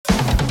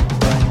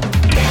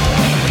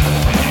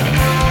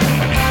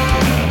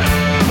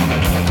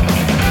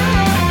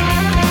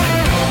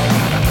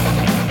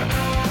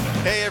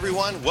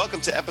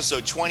welcome to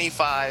episode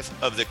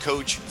 25 of the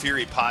Coach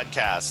Fury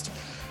podcast.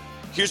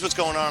 Here's what's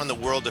going on in the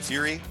world of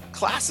Fury.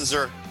 Classes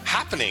are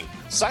happening.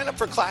 Sign up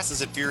for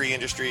classes at Fury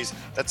Industries.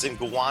 That's in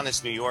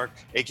Gowanus, New York,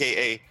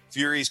 aka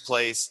Fury's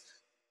Place.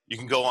 You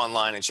can go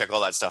online and check all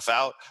that stuff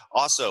out.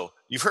 Also,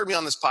 you've heard me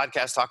on this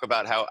podcast talk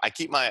about how I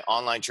keep my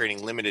online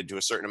training limited to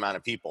a certain amount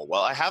of people.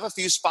 Well, I have a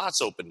few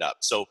spots opened up.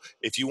 So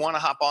if you want to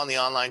hop on the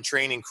online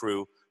training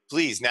crew,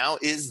 please, now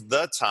is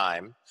the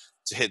time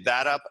to hit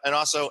that up. And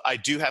also, I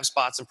do have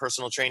spots in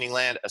personal training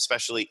land,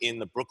 especially in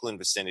the Brooklyn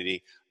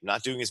vicinity. I'm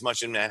not doing as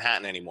much in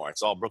Manhattan anymore.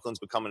 It's all Brooklyn's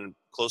becoming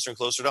closer and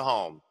closer to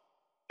home,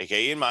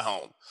 aka in my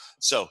home.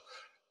 So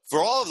for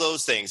all of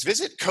those things,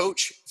 visit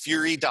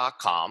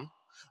coachfury.com.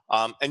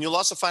 And you'll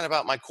also find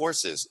about my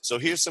courses. So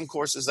here's some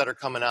courses that are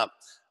coming up.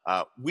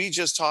 We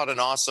just taught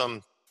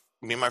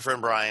me and my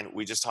friend Brian,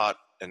 we just taught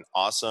an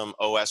awesome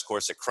OS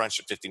course at Crunch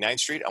at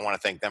 59th Street. I want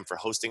to thank them for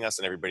hosting us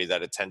and everybody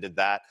that attended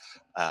that.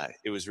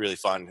 It was really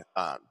fun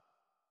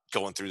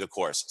going through the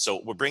course.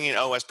 So we're bringing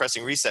OS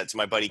Pressing Reset to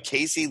my buddy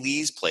Casey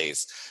Lee's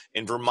place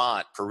in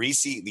Vermont,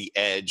 Parisi The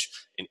Edge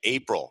in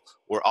April.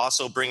 We're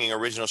also bringing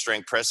Original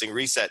Strength Pressing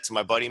Reset to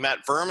my buddy Matt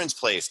Verman's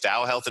place,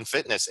 Dow Health and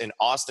Fitness in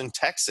Austin,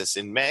 Texas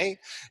in May.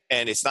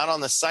 And it's not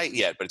on the site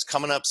yet, but it's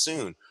coming up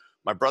soon.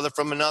 My brother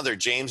from another,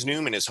 James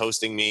Newman, is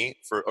hosting me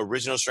for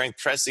Original Strength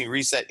Pressing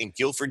Reset in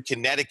Guilford,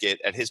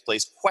 Connecticut at his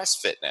place,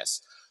 Quest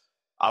Fitness.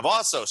 I'm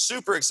also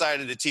super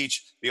excited to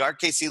teach the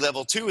RKC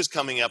Level 2 is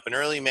coming up in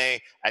early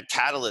May at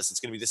Catalyst. It's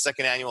going to be the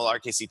second annual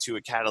RKC 2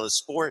 at Catalyst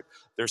Sport.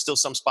 There's still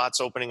some spots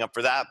opening up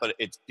for that, but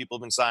people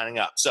have been signing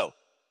up. So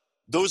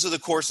those are the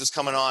courses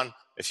coming on.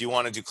 If you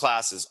want to do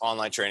classes,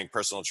 online training,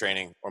 personal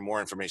training, or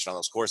more information on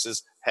those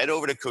courses, head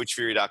over to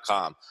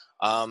coachfury.com.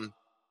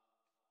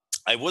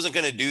 I wasn't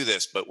going to do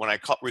this, but when I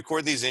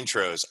record these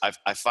intros,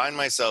 I find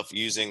myself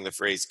using the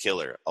phrase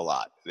killer a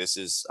lot. This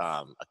is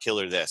a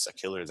killer this, a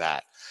killer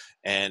that.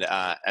 And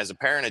as a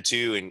parent of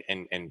two,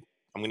 and I'm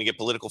going to get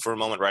political for a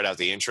moment right out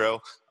the intro,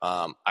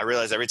 I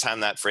realize every time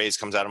that phrase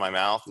comes out of my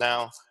mouth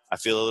now, I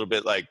feel a little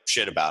bit like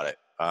shit about it.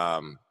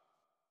 I'm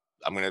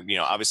going to,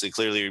 obviously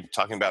clearly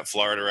talking about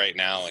Florida right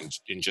now and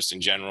just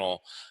in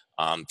general,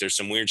 there's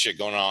some weird shit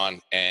going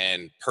on.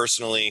 And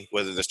personally,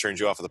 whether this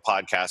turns you off of the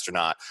podcast or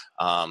not,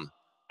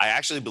 I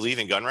actually believe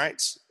in gun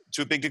rights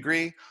to a big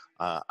degree.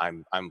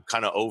 I'm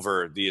kind of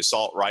over the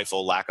assault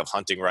rifle, lack of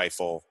hunting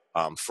rifle,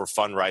 for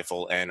fun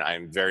rifle, and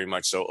I'm very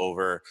much so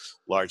over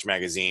large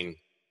magazine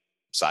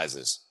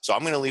sizes. So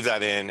I'm going to leave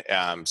that in.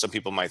 Some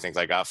people might think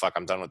like, oh, fuck,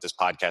 I'm done with this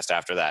podcast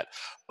after that.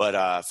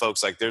 But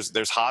folks, like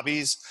there's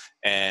hobbies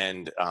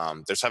and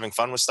there's having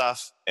fun with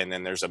stuff. And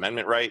then there's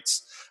amendment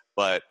rights.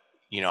 But,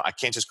 I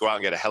can't just go out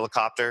and get a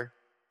helicopter,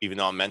 even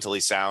though I'm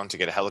mentally sound to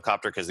get a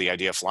helicopter because the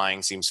idea of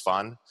flying seems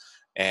fun.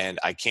 And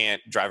I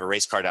can't drive a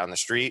race car down the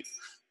street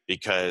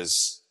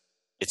because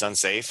it's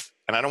unsafe.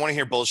 And I don't want to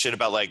hear bullshit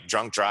about like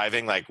drunk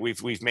driving. Like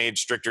we've made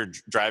stricter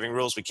driving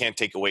rules. We can't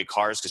take away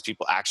cars because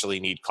people actually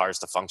need cars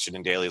to function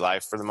in daily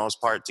life for the most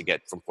part to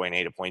get from point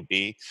A to point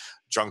B.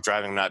 Drunk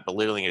driving, I'm not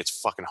belittling it. It's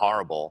fucking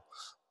horrible,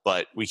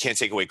 but we can't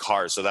take away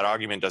cars. So that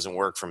argument doesn't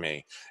work for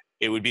me.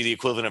 It would be the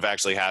equivalent of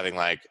actually having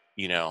like,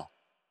 a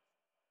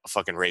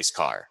fucking race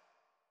car,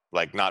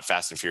 like not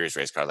Fast and Furious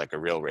race car, like a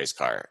real race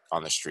car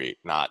on the street,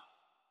 not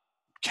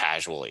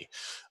casually.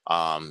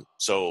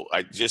 So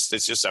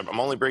I'm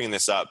only bringing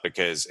this up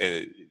because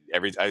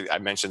I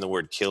mentioned the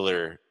word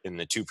killer in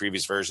the two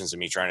previous versions of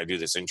me trying to do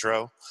this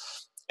intro.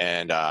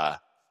 And,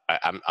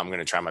 I'm going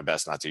to try my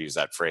best not to use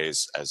that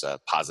phrase as a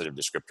positive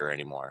descriptor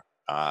anymore.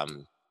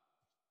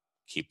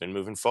 Keeping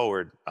moving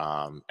forward.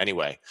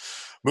 Anyway,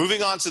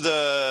 moving on to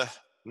the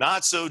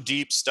not so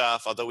deep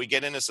stuff, although we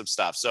get into some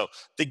stuff. So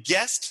the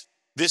guest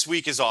this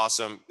week is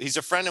awesome. He's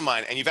a friend of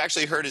mine, and you've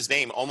actually heard his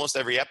name almost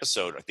every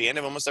episode. At the end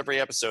of almost every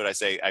episode,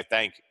 I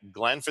thank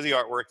Glenn for the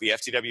artwork, the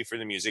FTW for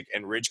the music,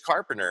 and Ridge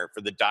Carpenter for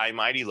the Die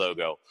Mighty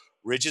logo.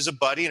 Ridge is a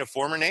buddy and a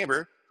former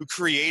neighbor who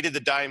created the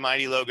Die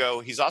Mighty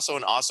logo. He's also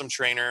an awesome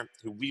trainer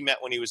who we met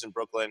when he was in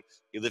Brooklyn.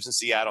 He lives in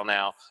Seattle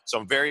now. So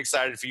I'm very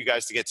excited for you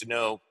guys to get to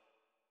know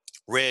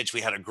Ridge.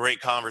 We had a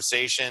great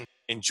conversation.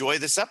 Enjoy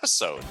this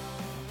episode.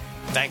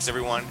 Thanks,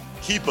 everyone.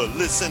 Keep a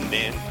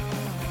listening.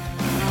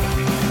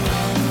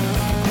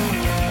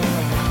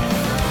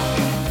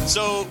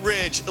 So,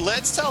 Ridge,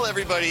 let's tell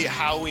everybody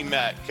how we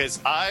met,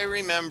 because I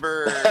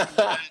remember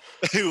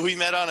we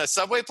met on a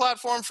subway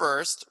platform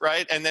first,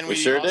 right? And then we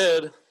sure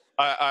did.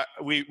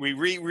 We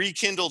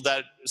rekindled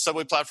that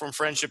subway platform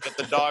friendship at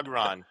the dog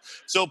run.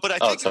 So, but I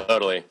think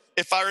totally.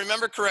 If I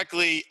remember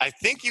correctly, I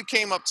think you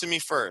came up to me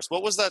first.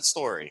 What was that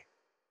story?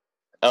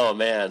 Oh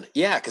man,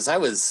 yeah, because I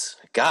was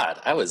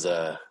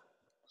a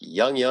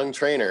young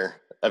trainer.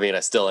 I mean, I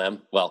still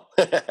am. Well,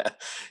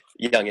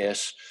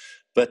 youngish,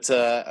 but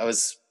I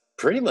was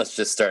pretty much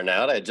just starting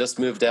out. I had just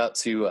moved out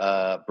to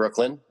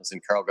Brooklyn. I was in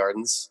Carroll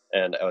Gardens,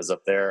 and I was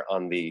up there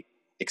on the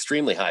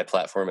extremely high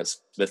platform at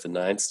Smith and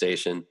Nine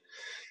Station.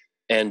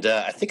 And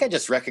I think I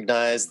just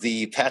recognized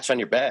the patch on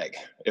your bag.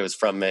 It was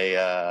from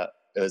I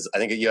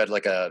think you had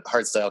like a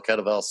hardstyle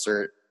kettlebell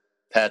cert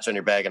patch on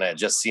your bag, and I had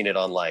just seen it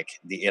on like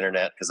the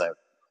internet because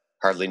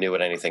hardly knew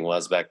what anything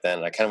was back then.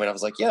 And I kind of went, I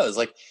was like, yeah, it was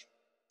like,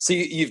 so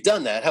you've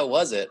done that. How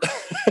was it?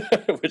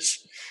 Which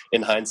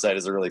in hindsight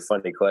is a really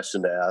funny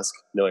question to ask,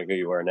 knowing who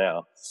you are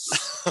now.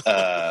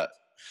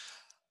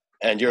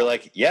 And you're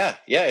like, yeah,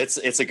 it's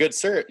a good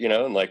cert, you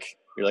know, and like,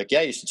 you're like,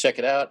 yeah, you should check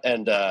it out.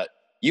 And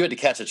you had to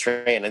catch a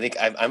train. I think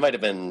I might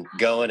have been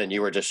going and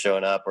you were just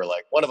showing up, or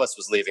like one of us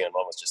was leaving and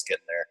one was just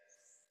getting there.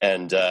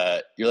 And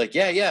you're like,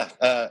 yeah,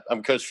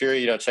 I'm Coach Fury.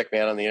 You know, check me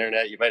out on the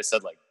internet. You might have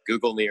said like,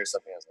 Google me or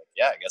something. I was like,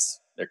 yeah, I guess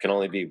there can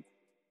only be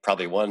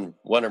probably one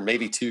or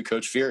maybe two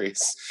Coach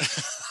Furies.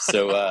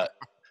 So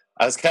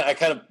I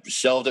kind of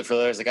shelved it for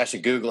there. I was like, I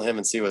should Google him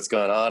and see what's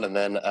going on. And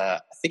then I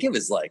think it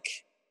was like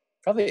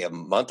probably a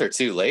month or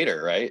two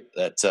later, right,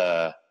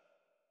 that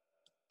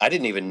I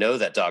didn't even know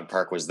that dog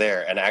park was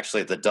there. And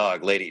actually the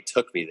dog lady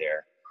took me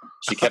there.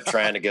 She kept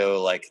trying to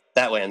go like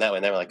that way and that way.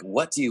 And they were like,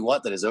 what do you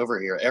want that is over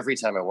here? Every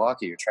time I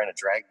walk you, you're trying to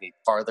drag me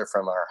farther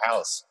from our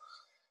house.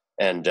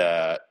 And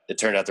it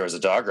turned out there was a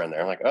dog run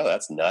there. I'm like, oh,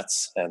 that's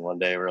nuts. And one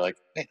day we're like,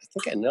 hey, I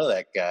think I know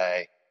that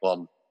guy.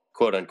 Well,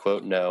 quote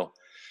unquote, no.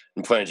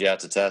 And pointed you out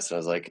to test. And I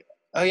was like,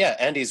 oh yeah,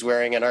 Andy's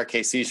wearing an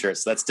RKC shirt.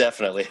 So that's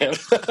definitely him.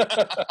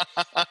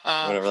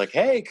 And we're like,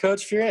 hey,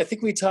 Coach Fury, I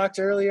think we talked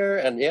earlier.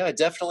 And yeah, I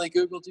definitely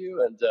Googled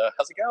you. And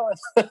how's it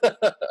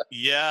going?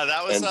 Yeah,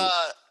 that was...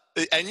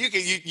 And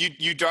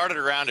you darted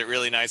around it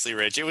really nicely,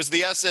 Rich. It was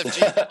the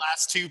SFG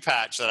Class 2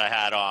 patch that I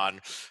had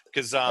on,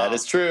 because that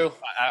is true.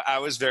 I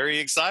was very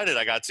excited.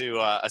 I got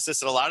to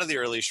assist at a lot of the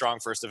early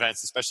Strong First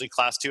events, especially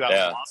Class 2 out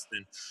in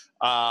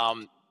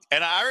Boston.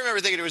 And I remember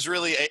thinking it was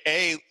really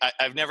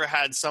I've never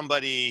had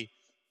somebody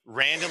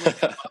randomly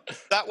come up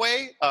that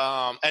way.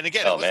 And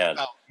again, it wasn't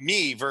about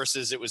me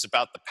versus it was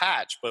about the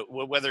patch, but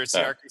whether it's the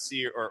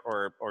RKC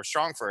or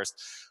Strong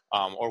First.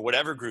 Or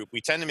whatever group,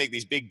 we tend to make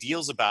these big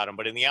deals about them.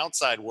 But in the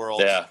outside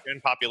world, in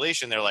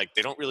population, they're like,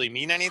 they don't really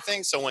mean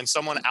anything. So when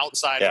someone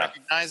outside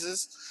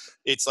recognizes,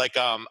 it's like,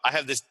 I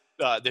have this,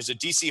 there's a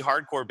DC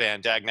hardcore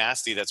band, Dag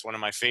Nasty, that's one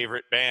of my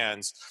favorite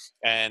bands.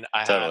 And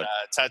I had a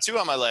tattoo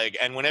on my leg.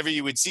 And whenever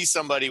you would see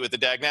somebody with a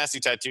Dag Nasty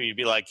tattoo, you'd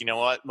be like, you know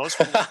what? Most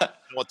people don't know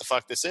what the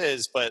fuck this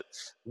is, but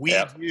we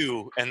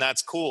do. And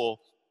that's cool.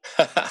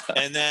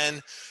 And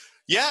then...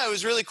 yeah, it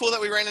was really cool that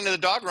we ran into the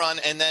dog run,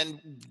 and then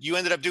you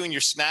ended up doing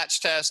your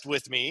snatch test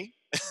with me,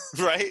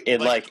 right?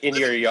 In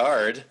your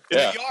yard. In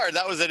the yard.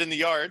 That was it, in the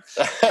yard.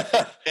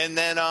 And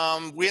then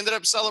we ended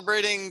up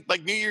celebrating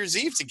like New Year's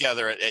Eve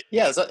together. We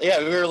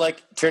were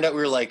like, turned out we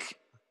were like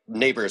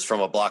neighbors from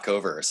a block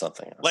over or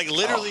something. Like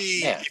literally,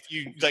 if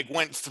you like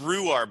went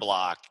through our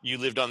block, you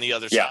lived on the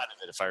other side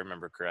of it, if I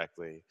remember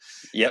correctly.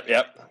 Yep.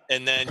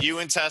 And then you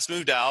and Tess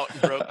moved out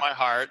and broke my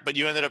heart, but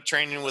you ended up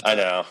training with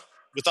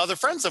with other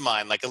friends of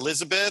mine, like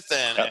Elizabeth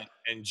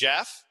and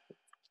Jeff.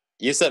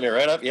 You set me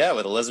right up,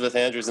 with Elizabeth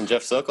Andrews and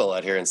Jeff Sokol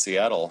out here in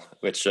Seattle,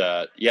 which,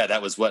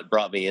 that was what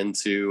brought me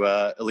into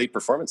Elite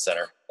Performance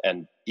Center,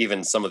 and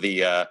even some of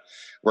the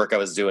work I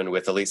was doing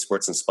with Elite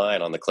Sports and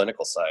Spine on the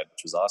clinical side,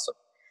 which was awesome.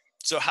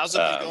 So how's it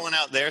been going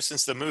out there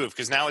since the move?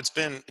 Because now it's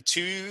been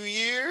 2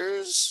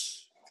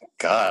 years?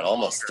 God,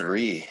 almost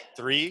 3.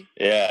 3?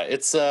 Yeah,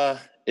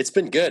 it's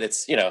been good.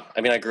 It's,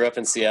 I grew up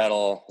in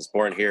Seattle, was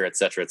born here, et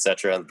cetera, et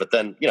cetera. But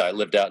then, I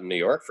lived out in New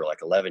York for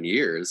like 11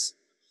 years.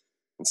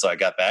 And so I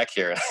got back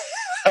here.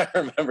 I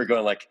remember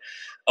going like,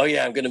 oh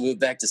yeah, I'm going to move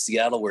back to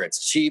Seattle where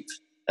it's cheap.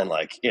 And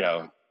like,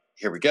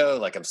 here we go.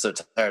 Like, I'm so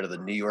tired of the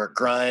New York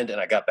grind.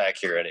 And I got back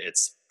here and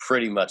it's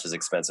pretty much as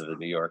expensive as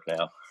New York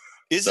now.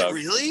 Is it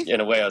really? In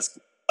a way I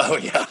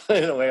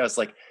was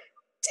like,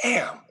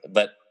 damn.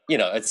 But,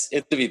 it's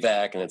to be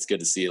back, and it's good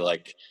to see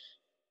like,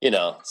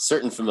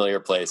 certain familiar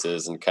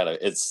places, and kind of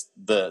it's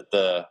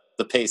the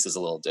pace is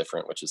a little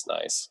different, which is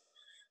nice.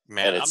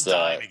 Man, I'm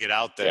dying to get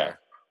out there. Yeah.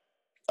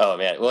 Oh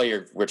man, well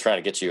we're trying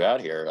to get you out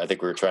here. I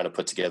think we're trying to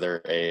put together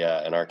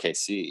an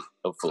RKC.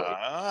 Hopefully,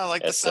 I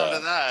like the sound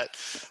of that.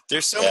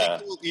 There's so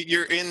many cool,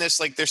 you're in this,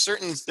 like there's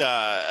certain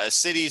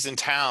cities and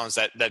towns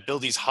that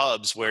build these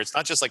hubs where it's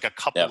not just like a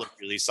couple of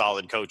really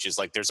solid coaches.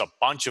 Like there's a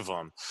bunch of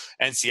them,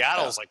 and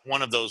Seattle's like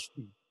one of those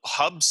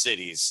hub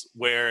cities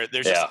where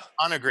there's just a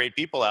ton of great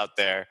people out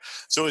there.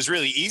 So it was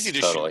really easy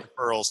to shoot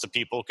referrals to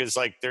people because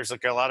like there's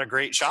like a lot of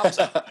great shops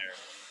out there.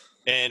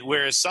 And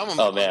whereas some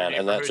of them,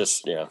 and that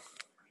just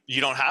you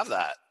don't have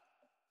that.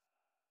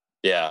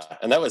 Yeah,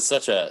 and that was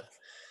such a.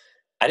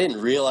 I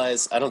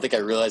don't think I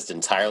realized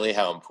entirely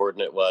how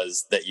important it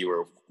was that you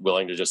were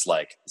willing to just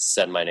like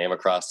send my name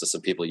across to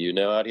some people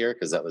out here,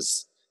 because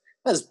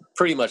that's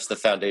pretty much the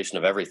foundation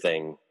of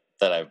everything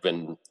that I've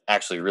been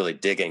actually really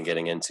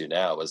getting into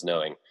now, was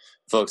knowing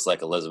folks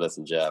like Elizabeth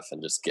and Jeff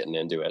and just getting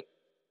into it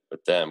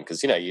with them.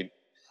 Because, you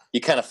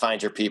kind of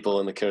find your people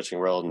in the coaching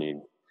world, and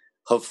you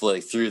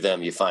hopefully through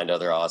them, you find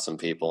other awesome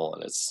people.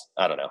 And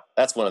I don't know,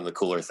 that's one of the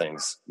cooler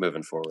things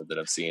moving forward that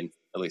I've seen,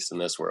 at least in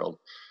this world.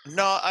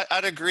 No,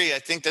 I'd agree. I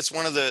think that's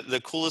one of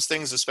the coolest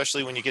things,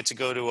 especially when you get to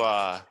go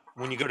to,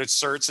 when you go to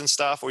certs and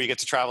stuff, where you get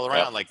to travel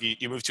around, like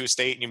you move to a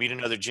state and you meet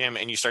another gym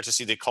and you start to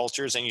see the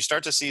cultures, and you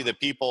start to see the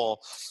people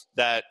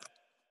that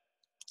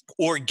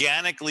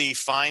organically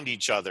find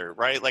each other,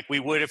 right? Like we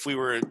would if we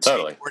were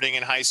Totally. skateboarding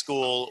in high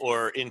school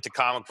or into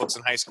comic books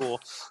in high school,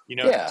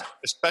 Yeah.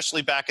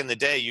 especially back in the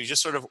day, you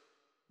just sort of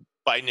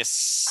by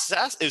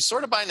necessity, it was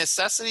sort of by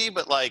necessity,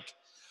 but like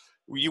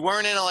you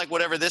weren't into like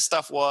whatever this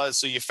stuff was.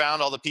 So you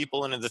found all the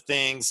people into the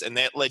things and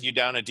that led you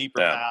down a deeper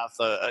path.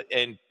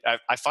 And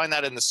I find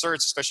that in the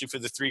certs, especially for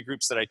the 3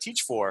 groups that I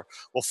teach for.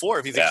 Well, 4,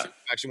 if you think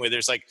action way,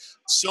 there's like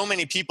so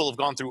many people have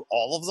gone through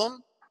all of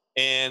them.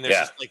 And there's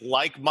just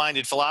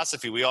like-minded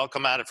philosophy. We all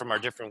come at it from our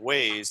different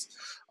ways.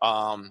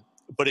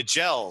 But it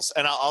gels.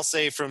 And I'll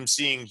say from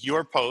seeing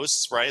your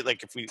posts, right?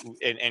 Like if we,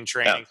 and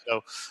training.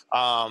 So,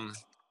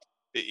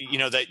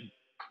 that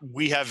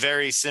we have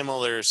very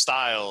similar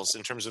styles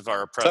in terms of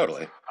our approach.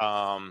 Totally.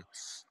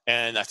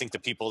 And I think the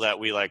people that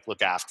we like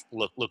look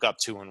up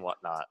to and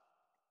whatnot.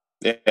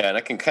 Yeah. And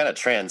I can kind of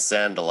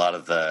transcend a lot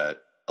of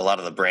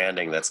the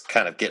branding that's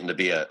kind of getting to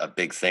be a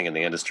big thing in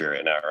the industry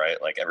right now,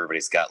 right? Like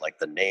everybody's got like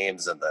the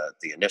names and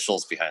the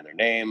initials behind their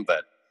name, but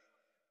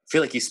I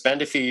feel like you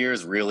spend a few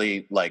years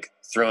really like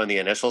throwing the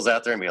initials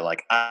out there and be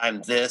like,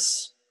 I'm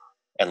this,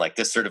 and like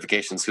this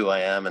certification's who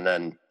I am. And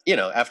then,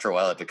 after a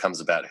while it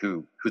becomes about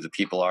who the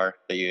people are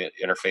that you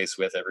interface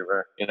with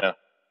everywhere,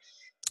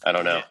 I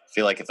don't know. I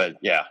feel like well,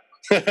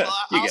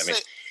 you get me.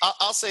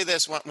 I'll say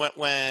this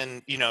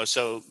when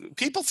so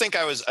people think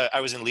I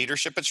was in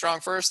leadership at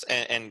Strong First,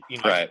 and I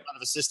did a lot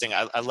of assisting.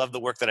 I love the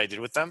work that I did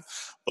with them,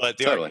 but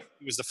it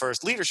was the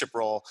first leadership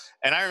role.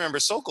 And I remember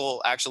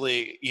Sokol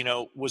actually,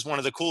 was one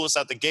of the coolest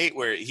out the gate,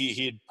 where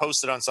he had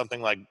posted on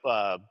something like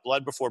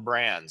Blood Before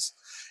Brands.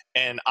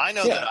 And I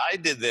know that I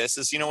did this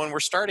is, when we're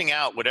starting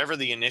out, whatever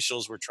the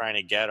initials we're trying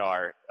to get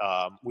are,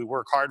 we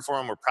work hard for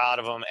them, we're proud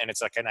of them, and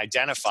it's like an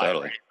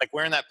identifier, right? Like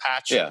wearing that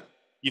patch.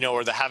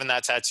 Or having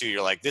that tattoo,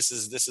 you're like, this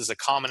is a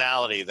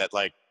commonality that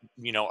like,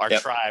 our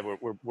tribe,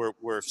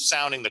 we're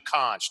sounding the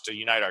conch to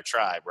unite our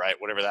tribe, right?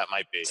 Whatever that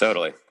might be.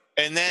 Totally.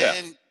 And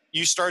then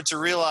you start to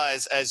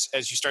realize as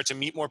you start to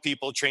meet more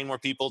people, train more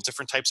people,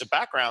 different types of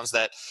backgrounds,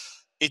 that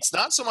it's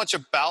not so much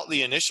about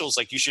the initials.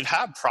 Like you should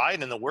have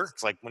pride in the work.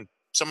 Like when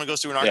someone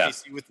goes through an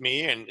RKC with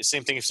me, and the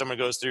same thing if someone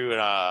goes through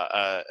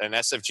an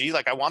SFG,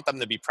 like I want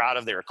them to be proud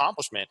of their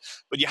accomplishment,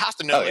 but you have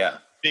to know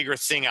bigger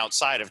thing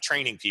outside of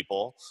training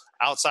people,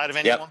 outside of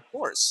any one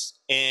course.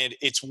 And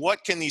it's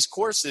what can these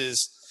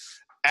courses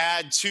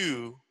add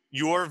to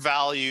your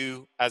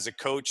value as a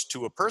coach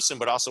to a person,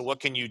 but also what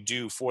can you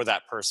do for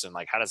that person?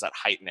 Like, how does that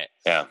heighten it?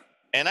 Yeah.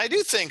 And I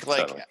do think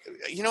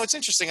it's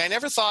interesting. I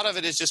never thought of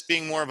it as just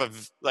being more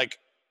of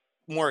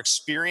more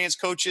experienced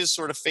coaches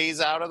sort of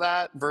phase out of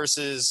that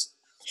versus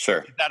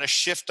that a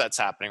shift that's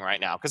happening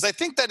right now. Cause I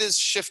think that is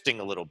shifting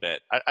a little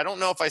bit. I don't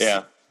know if I see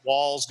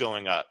walls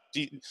going up.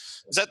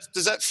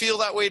 Does that feel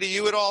that way to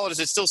you at all? Or does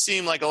it still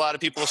seem like a lot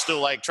of people are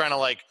still like trying to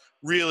like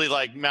really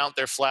like mount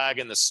their flag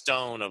in the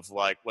stone of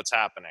like what's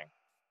happening?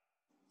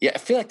 Yeah. I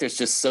feel like there's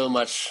just so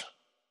much,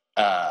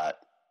 I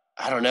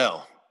don't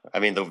know. I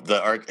mean,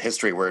 the art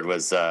history word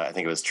was, I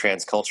think it was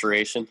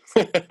transculturation,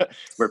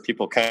 where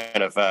people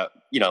kind of,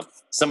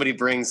 somebody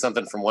brings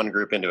something from one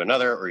group into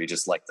another, or you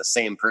just like the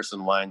same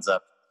person winds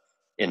up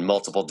in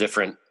multiple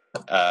different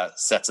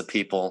sets of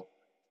people,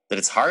 that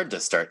it's hard to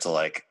start to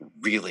like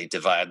really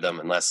divide them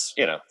unless,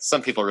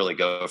 some people really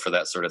go for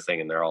that sort of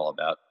thing and they're all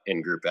about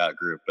in group, out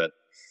group. But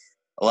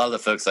a lot of the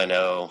folks I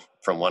know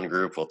from one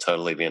group will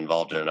totally be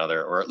involved in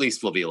another, or at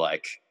least will be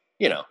like,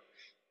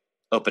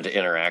 open to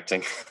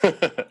interacting,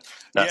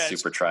 not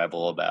super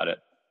tribal about it.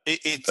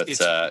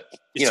 It's I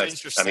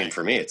mean,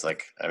 for me, it's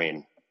like,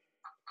 No,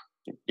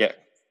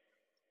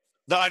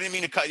 I didn't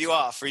mean to cut you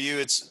off. For you,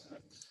 it's.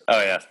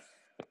 Oh yeah,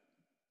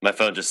 my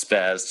phone just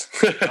spazzed.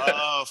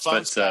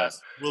 Phone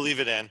spazzed. We'll leave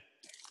it in.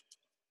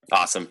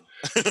 Awesome.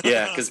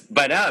 Yeah, because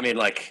by now,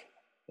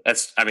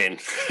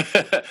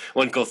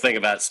 one cool thing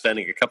about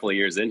spending a couple of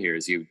years in here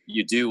is you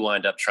do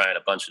wind up trying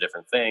a bunch of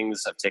different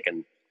things. I've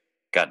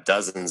got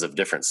dozens of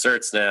different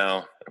certs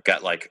now. I've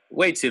got like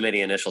way too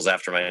many initials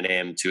after my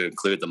name to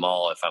include them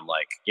all if I'm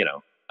like,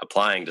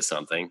 applying to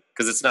something.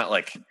 Because it's not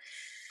like,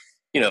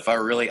 if I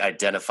were really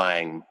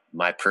identifying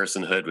my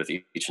personhood with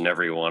each and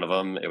every one of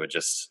them,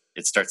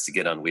 it starts to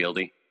get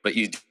unwieldy. But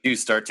you do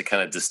start to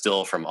kind of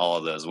distill from all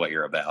of those what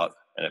you're about.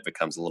 And it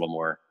becomes a little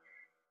more,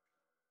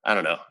 I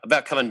don't know,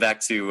 about coming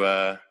back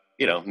to,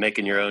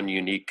 making your own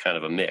unique kind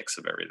of a mix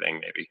of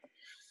everything maybe.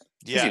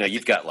 Yeah.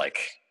 You've got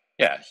like,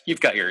 you've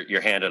got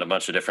your hand in a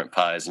bunch of different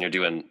pies and you're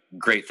doing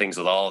great things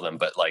with all of them.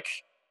 But like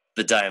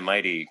the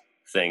Diamighty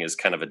thing is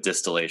kind of a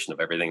distillation of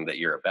everything that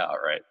you're about,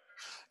 right?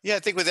 Yeah, I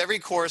think with every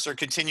course or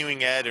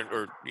continuing ed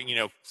or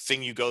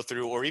thing you go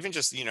through, or even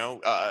just,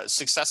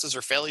 successes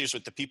or failures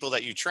with the people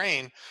that you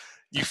train,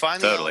 you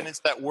find the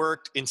elements that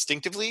worked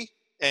instinctively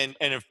and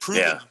have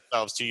proven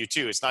themselves to you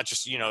too. It's not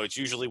just, it's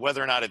usually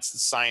whether or not it's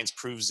science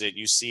proves it,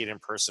 you see it in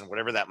person,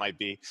 whatever that might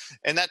be.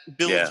 And that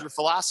builds your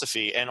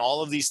philosophy, and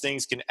all of these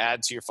things can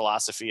add to your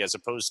philosophy as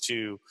opposed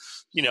to,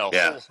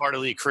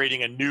 wholeheartedly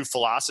creating a new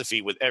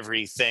philosophy with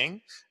everything.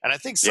 And I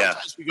think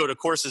sometimes we go to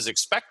courses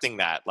expecting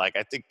that. Like,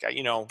 I think,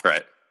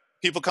 right.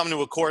 people come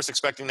to a course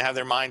expecting to have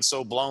their mind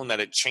so blown that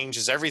it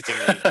changes everything.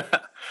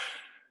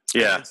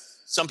 Yeah.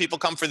 Some people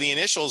come for the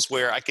initials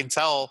where I can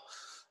tell,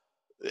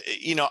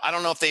 I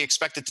don't know if they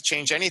expect it to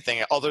change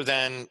anything other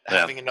than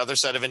having another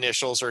set of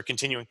initials or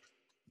continuing,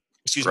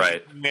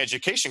 Right.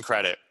 education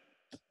credit.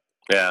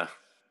 Yeah.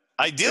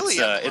 Ideally,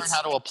 you have to learn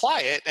how to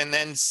apply it and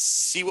then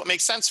see what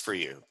makes sense for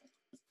you.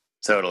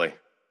 Totally.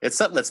 It's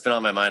something that's been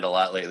on my mind a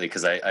lot lately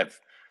because I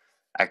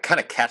kind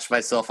of catch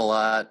myself a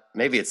lot.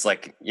 Maybe it's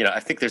like, I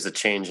think there's a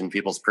change in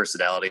people's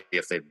personality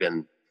if they've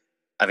been,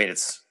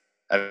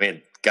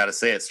 got to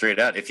say it straight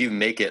out. If you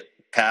make it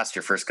past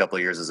your first couple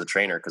of years as a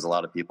trainer, because a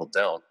lot of people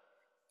don't,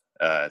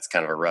 it's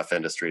kind of a rough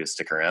industry to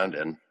stick around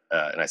in.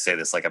 And I say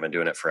this like I've been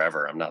doing it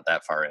forever. I'm not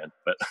that far in,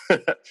 but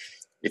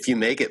if you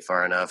make it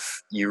far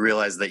enough, you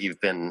realize that you've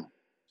been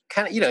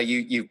kind of,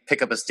 you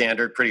pick up a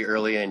standard pretty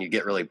early and you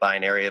get really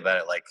binary about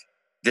it. Like,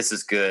 this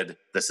is good,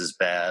 this is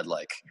bad.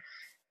 Like,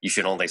 you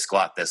should only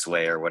squat this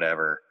way or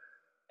whatever.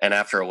 And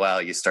after a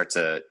while you start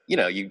to,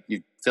 you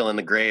fill in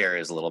the gray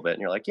areas a little bit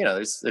and you're like,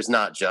 there's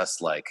not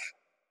just like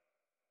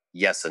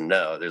yes and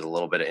no, there's a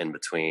little bit of in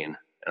between.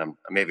 And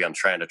I'm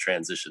trying to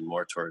transition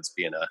more towards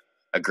being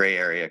a gray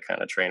area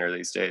kind of trainer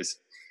these days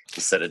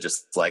instead of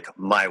just like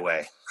my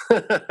way.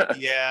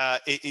 Yeah.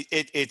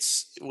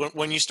 It's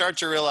when you start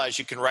to realize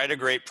you can write a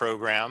great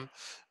program.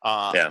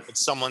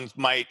 Someone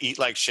might eat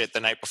like shit the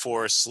night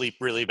before, sleep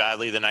really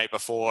badly the night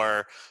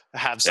before,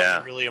 have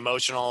something really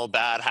emotional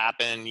bad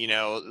happen,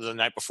 the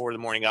night before, the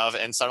morning of,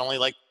 and suddenly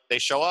like they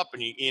show up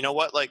and you know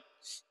what, like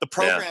the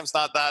program's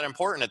not that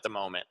important at the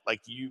moment.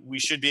 Like we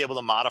should be able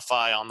to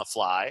modify on the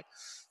fly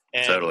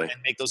and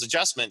make those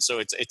adjustments. So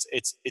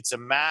it's a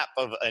map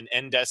of an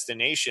end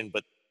destination,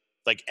 but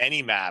like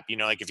any map,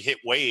 like if you hit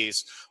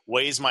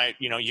Waze might,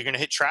 you're going to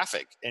hit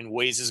traffic and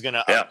Waze is going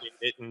to update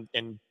it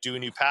and do a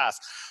new path.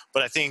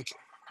 But I think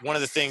one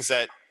of the things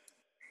that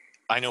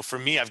I know for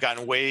me, I've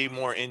gotten way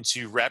more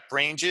into rep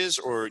ranges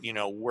or,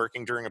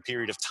 working during a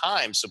period of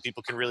time so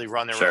people can really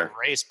run their own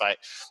race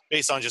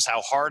based on just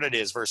how hard it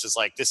is versus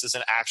like, this is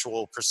an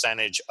actual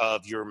percentage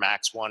of your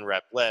max 1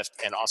 rep lift.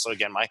 And also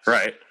again,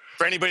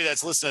 for anybody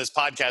that's listening to this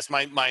podcast,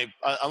 my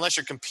unless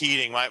you're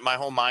competing, my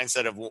whole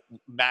mindset of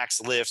max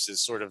lifts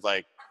is sort of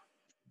like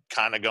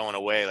kind of going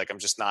away. Like I'm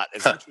just not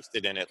as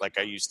interested in it like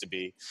I used to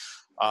be.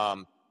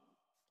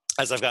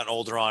 As I've gotten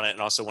older on it,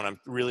 and also when I'm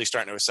really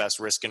starting to assess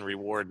risk and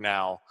reward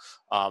now,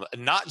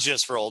 not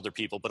just for older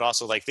people, but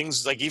also like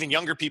things like even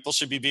younger people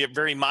should be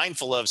very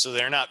mindful of so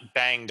they're not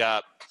banged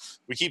up.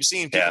 We keep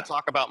seeing people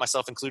talk about,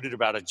 myself included,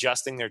 about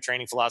adjusting their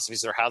training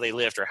philosophies or how they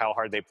lift or how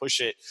hard they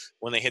push it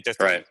when they hit their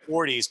 30s,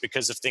 40s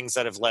because of things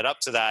that have led up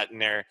to that in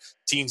their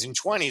teens and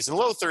 20s and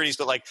low 30s.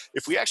 But like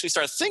if we actually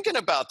start thinking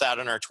about that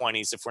in our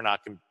 20s, if we're not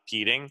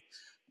competing,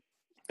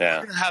 we're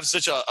going to have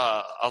such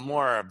a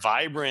more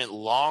vibrant,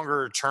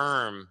 longer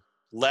term,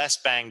 less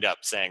banged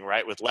up thing,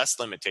 right? With less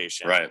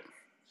limitation. Right.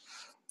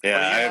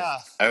 Yeah.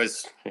 I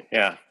was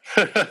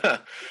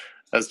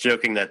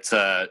joking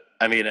that,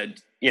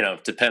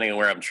 depending on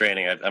where I'm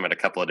training, I'm at a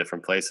couple of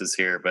different places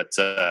here, but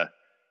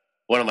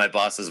one of my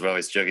bosses would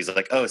always joke. He's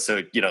like, oh,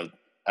 so,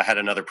 I had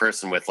another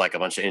person with like a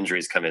bunch of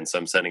injuries come in, so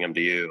I'm sending them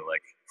to you.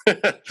 Like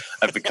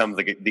I've become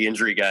the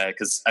injury guy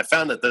because I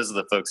found that those are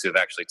the folks who have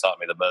actually taught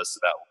me the most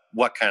about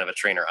what kind of a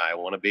trainer I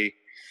want to be.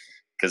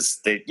 Because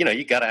they,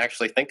 you got to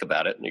actually think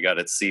about it and you got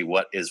to see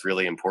what is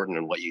really important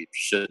and what you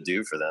should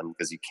do for them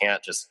because you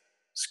can't just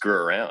screw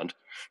around.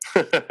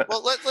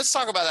 Well, let's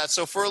talk about that.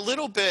 So for a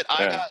little bit,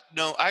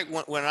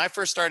 when I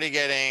first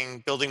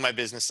started building my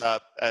business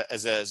up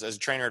as a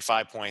trainer at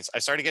 5 Points, I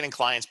started getting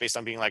clients based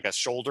on being like a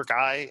shoulder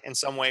guy in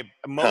some way.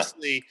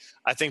 Mostly,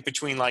 I think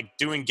between like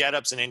doing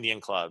get-ups and Indian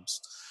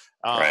clubs.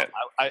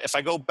 If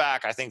I go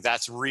back, I think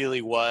that's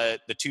really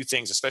what the two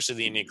things, especially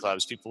the Indian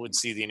clubs, people would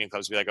see the Indian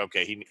clubs and be like,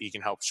 okay, he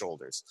can help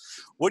shoulders.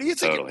 What do you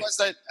think it was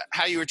that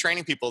how you were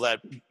training people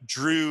that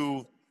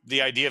drew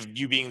the idea of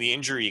you being the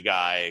injury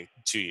guy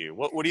to you?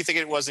 What do you think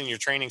it was in your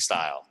training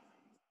style?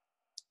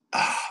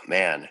 Oh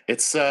man,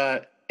 it's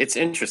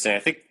interesting. I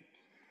think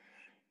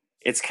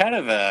it's kind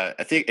of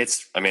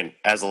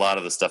as a lot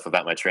of the stuff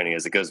about my training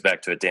is, it goes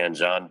back to a Dan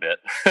John bit,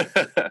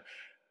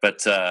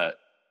 but I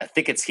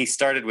think he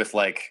started with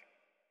like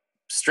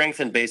strength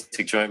and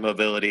basic joint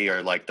mobility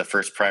are like the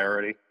first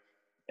priority.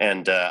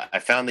 And I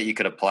found that you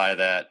could apply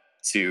that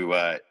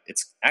to,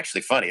 it's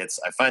actually funny.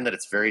 I find that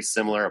it's very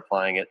similar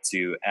applying it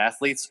to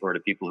athletes or to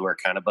people who are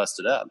kind of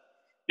busted up,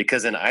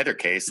 because in either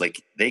case,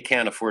 like they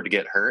can't afford to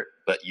get hurt,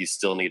 but you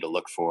still need to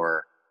look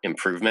for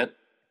improvement.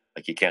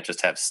 Like you can't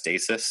just have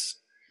stasis.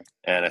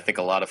 And I think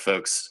a lot of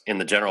folks in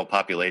the general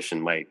population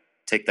might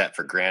take that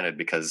for granted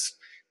because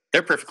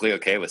they're perfectly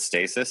okay with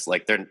stasis.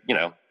 Like they're,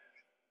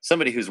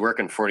 somebody who's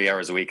working 40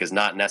 hours a week is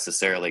not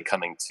necessarily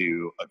coming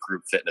to a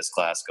group fitness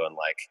class going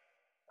like,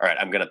 all right,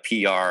 I'm going to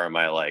PR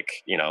my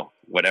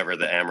whatever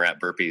the AMRAP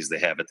burpees they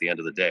have at the end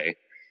of the day.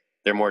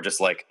 They're more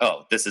just like,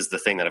 oh, this is the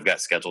thing that I've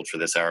got scheduled for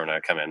this hour and I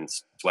come in and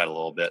sweat a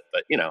little bit.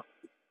 But,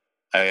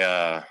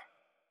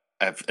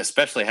 I've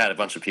especially had a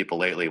bunch of people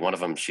lately. One of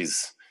them,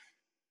 she's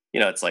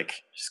it's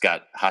like she's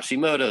got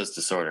Hashimoto's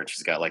disorder.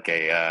 She's got like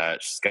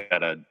she's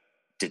got a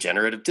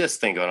degenerative disc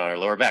thing going on her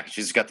lower back.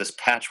 She's got this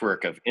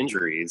patchwork of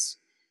injuries,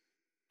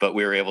 but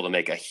we were able to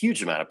make a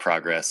huge amount of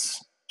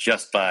progress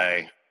just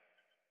by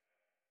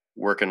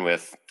working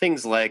with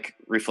things like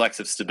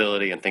reflexive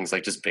stability and things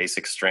like just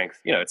basic strength.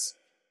 It's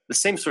the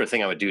same sort of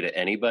thing I would do to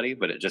anybody,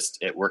 but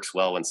it works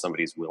well when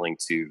somebody's willing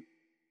to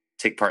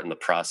take part in the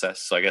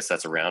process. So I guess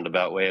that's a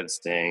roundabout way of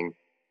saying,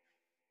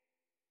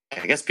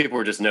 I guess people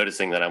were just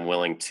noticing that I'm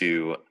willing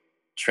to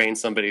train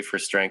somebody for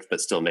strength, but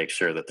still make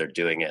sure that they're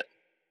doing it,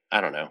 I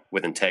don't know,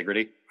 with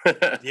integrity.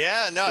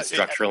 Yeah, no, with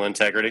structural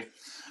integrity.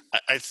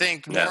 I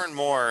think more and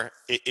more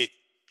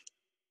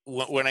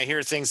when I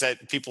hear things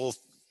that people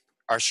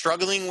are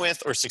struggling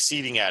with or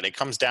succeeding at, it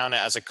comes down to,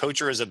 as a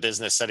coach or as a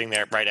business, setting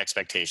their right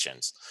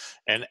expectations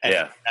and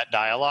that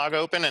dialogue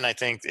open. And I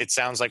think it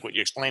sounds like what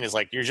you explained is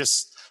like, you're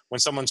just, when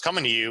someone's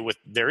coming to you with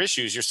their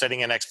issues, you're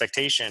setting an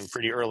expectation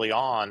pretty early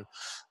on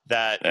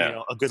that,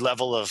 a good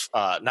level of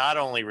not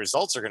only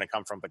results are going to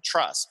come from, but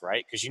trust,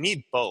 right? Because you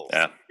need both.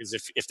 Because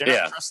if they're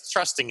not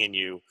trusting in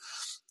you,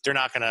 they're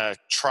not going to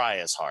try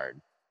as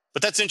hard.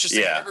 But that's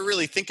interesting. I never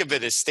really think of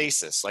it as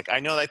stasis. Like, I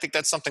think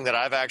that's something that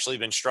I've actually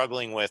been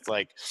struggling with.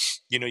 Like,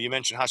 you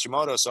mentioned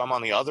Hashimoto, so I'm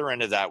on the other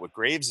end of that with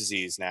Graves'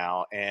 disease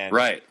now. And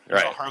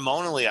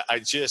hormonally, I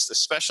just,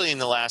 especially in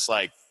the last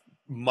like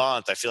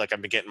month, I feel like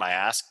I've been getting my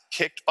ass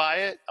kicked by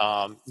it.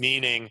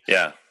 Meaning,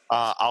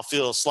 I'll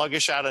feel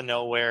sluggish out of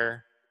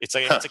nowhere. It's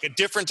like a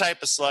different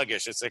type of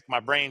sluggish. It's like my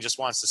brain just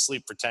wants to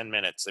sleep for 10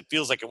 minutes. It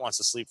feels like it wants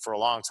to sleep for a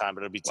long time,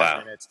 but it'll be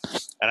 10 minutes.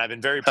 And I've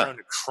been very prone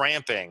to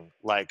cramping,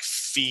 like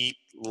feet,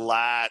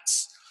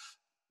 lats,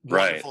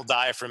 wonderful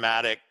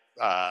diaphragmatic,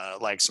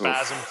 like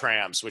spasm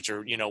cramps, which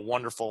are,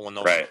 wonderful when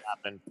those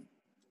happen.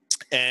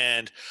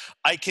 And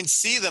I can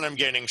see that I'm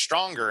getting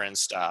stronger and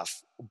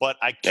stuff, but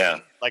I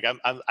can't, like,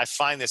 I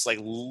find this like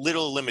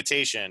little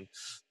limitation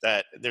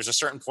that there's a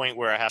certain point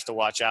where I have to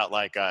watch out,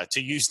 like,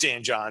 to use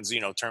Dan John's,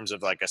 terms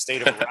of like a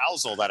state of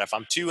arousal, that if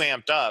I'm too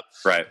amped up,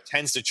 it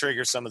tends to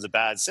trigger some of the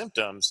bad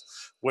symptoms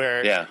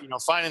where,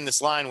 finding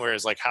this line where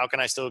it's like, how can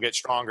I still get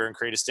stronger and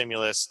create a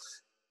stimulus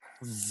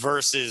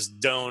versus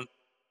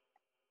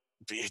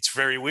it's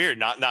very weird,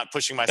 not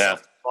pushing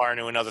myself far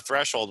into another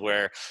threshold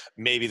where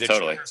maybe the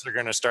triggers are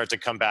going to start to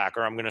come back,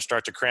 or I'm going to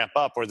start to cramp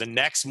up, or the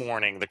next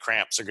morning the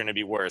cramps are going to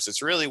be worse.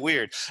 It's really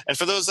weird. And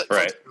for those that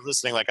folks are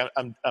listening, like,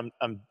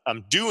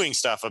 I'm doing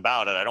stuff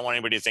about it. I don't want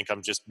anybody to think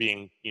I'm just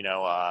being,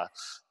 like,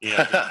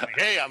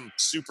 hey, I'm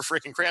super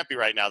freaking crampy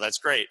right now. That's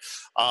great.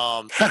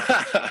 I'm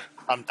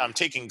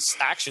taking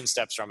action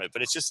steps from it,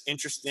 but it's just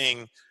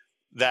interesting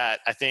that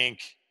I think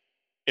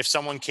if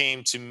someone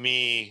came to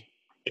me,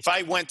 if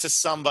I went to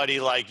somebody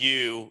like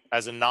you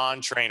as a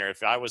non-trainer,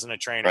 if I wasn't a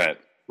trainer,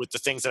 with the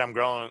things that I'm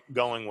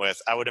going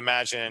with, I would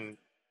imagine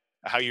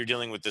how you're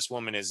dealing with this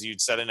woman is you'd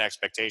set an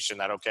expectation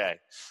that, okay,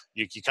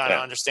 you kind of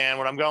understand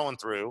what I'm going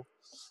through.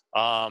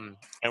 And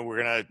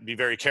we're going to be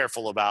very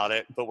careful about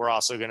it, but we're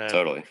also going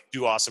to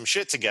do awesome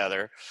shit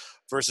together.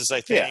 Versus,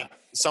 I think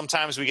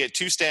sometimes we get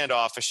too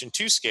standoffish and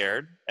too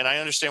scared. And I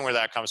understand where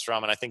that comes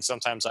from. And I think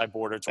sometimes I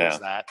border towards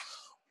that.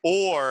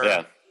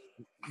 Or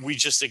we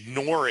just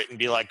ignore it and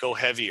be like, go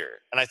heavier.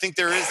 And I think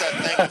there is that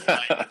thing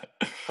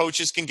like,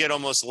 coaches can get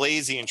almost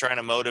lazy in trying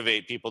to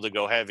motivate people to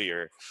go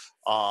heavier.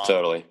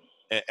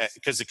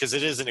 Because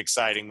it is an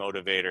exciting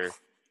motivator.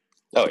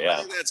 Oh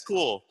yeah, that's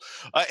cool.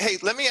 Hey,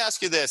 let me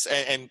ask you this,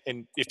 and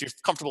if you're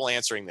comfortable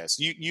answering this,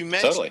 you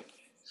mentioned,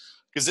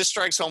 because this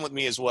strikes home with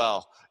me as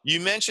well. You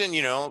mentioned,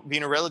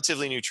 being a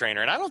relatively new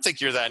trainer, and I don't think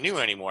you're that new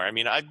anymore. I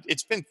mean,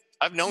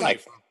 I've known you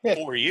for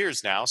 4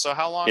 years now. So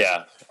how long?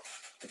 Yeah,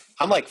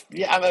 I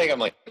think I'm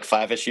like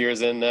 5-ish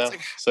years in now.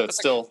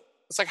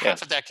 It's like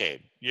half a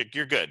decade.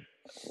 You're good.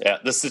 Yeah,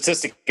 the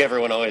statistic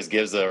everyone always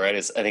gives, though, right,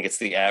 is I think it's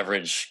the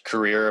average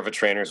career of a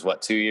trainer is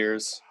 2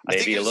 years,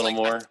 maybe a little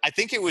more. I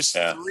think it was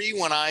 3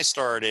 when I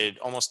started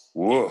almost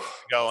ago,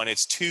 and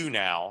it's 2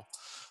 now.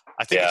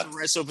 I think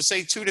it's, so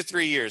say 2 to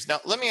 3 years.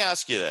 Now, let me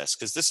ask you this,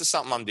 because this is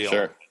something I'm dealing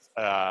with.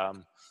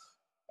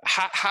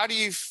 How do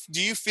you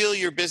feel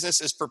your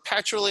business is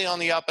perpetually on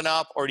the up and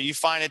up, or do you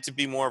find it to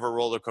be more of a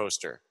roller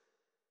coaster?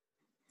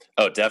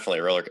 Oh,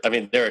 definitely roller. I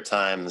mean, there are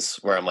times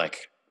where I'm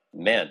like,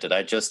 man, did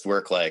I just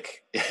work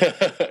like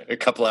a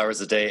couple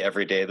hours a day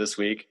every day this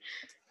week?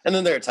 And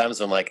then there are times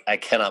when I'm like, I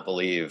cannot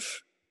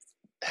believe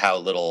how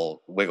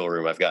little wiggle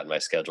room I've got in my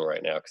schedule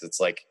right now. Cause it's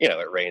like,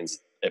 it rains,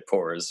 it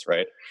pours,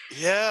 right?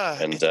 Yeah.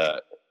 And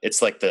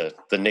it's like the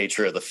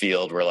nature of the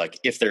field where, like,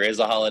 if there is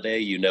a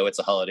holiday, it's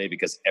a holiday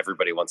because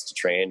everybody wants to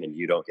train and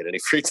you don't get any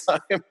free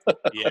time.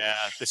 Yeah,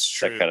 that's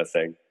true. That kind of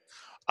thing.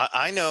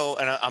 I know,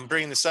 and I'm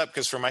bringing this up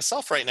because for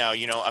myself right now,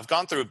 I've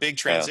gone through a big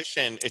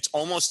transition. It's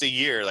almost a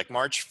year, like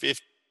March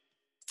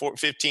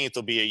 15th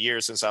will be a year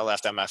since I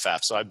left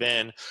MFF. So I've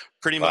been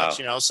pretty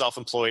much,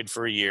 self-employed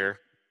for a year,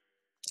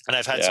 and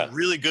I've had some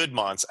really good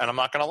months. And I'm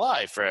not going to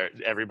lie for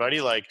everybody.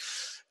 Like,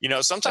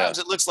 sometimes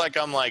it looks like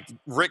I'm like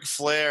Ric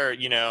Flair,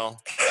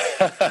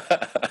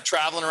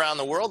 traveling around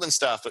the world and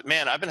stuff. But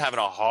man, I've been having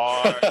a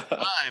hard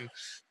time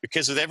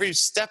because with every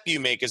step you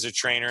make as a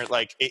trainer,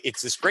 like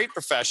it's this great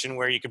profession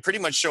where you can pretty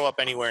much show up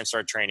anywhere and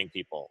start training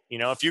people. You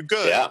know, if you're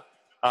good,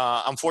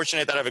 I'm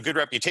fortunate that I have a good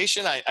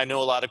reputation. I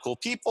know a lot of cool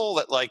people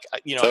that I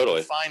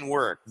can find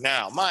work.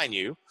 Now, mind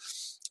you,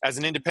 as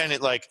an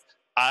independent, like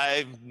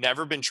I've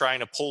never been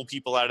trying to pull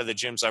people out of the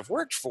gyms I've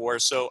worked for.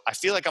 So I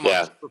feel like I'm on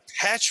this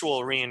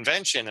perpetual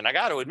reinvention. And I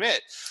got to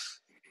admit,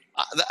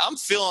 I'm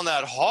feeling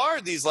that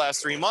hard these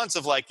last 3 months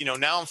of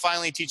now I'm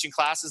finally teaching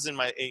classes in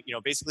my,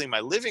 basically in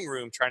my living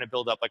room, trying to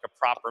build up like a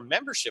proper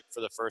membership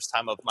for the first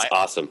time of my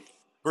awesome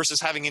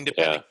versus having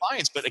independent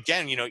clients. But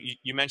again,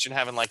 you mentioned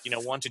having 1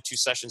 to 2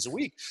 sessions a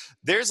week.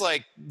 There's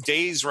like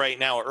days right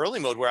now, early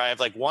mode, where I have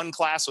like one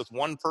class with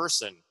one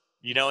person,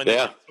 and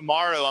then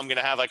tomorrow I'm going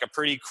to have like a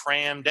pretty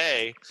crammed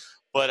day,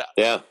 but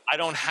I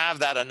don't have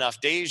that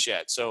enough days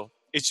yet. So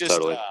it's just,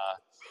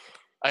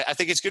 I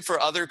think it's good for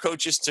other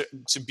coaches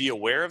to be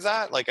aware of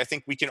that. Like, I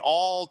think we can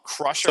all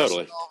crush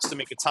ourselves to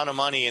make a ton of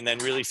money and then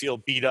really feel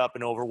beat up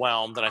and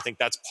overwhelmed. And I think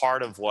that's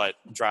part of what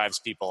drives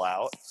people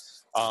out,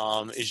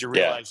 is you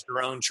realize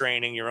your own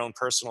training, your own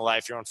personal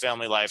life, your own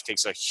family life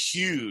takes a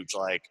huge,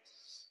 like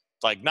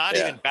not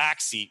even back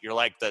seat. You're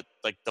like the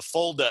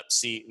fold up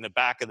seat in the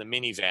back of the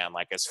minivan,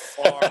 like as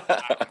far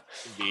back as it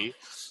can be.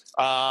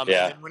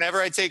 And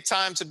whenever I take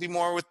time to be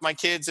more with my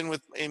kids and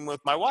with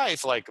my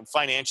wife, like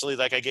financially,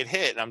 like I get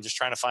hit, and I'm just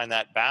trying to find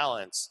that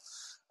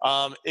balance.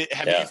 Have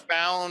you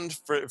found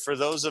for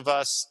those of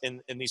us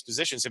in these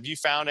positions, have you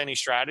found any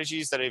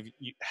strategies that have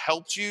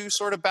helped you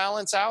sort of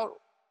balance out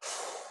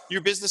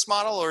your business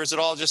model, or is it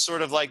all just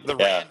sort of like the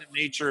random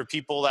nature of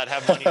people that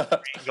have money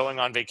going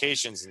on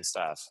vacations and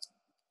stuff?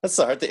 That's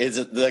the hard thing. Is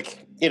it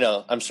like,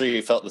 I'm sure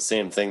you felt the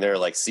same thing. There are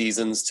like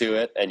seasons to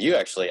it. And you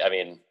actually,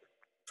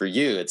 for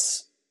you,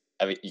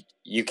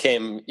 you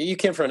came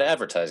from an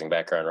advertising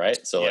background, right?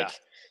 So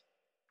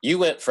you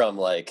went from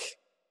like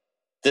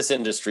this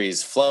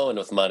industry's flowing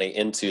with money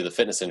into the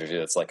fitness industry.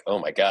 That's like, oh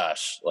my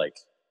gosh, like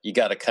you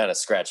got to kind of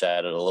scratch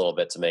at it a little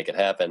bit to make it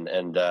happen.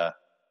 And,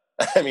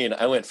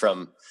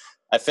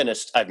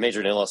 I've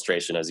majored in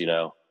illustration, as you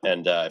know,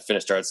 and I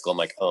finished art school. I'm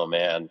like, oh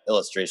man,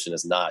 illustration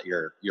is not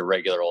your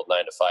regular old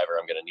 9 to 5, or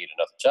I'm going to need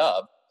another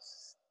job.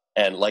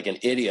 And like an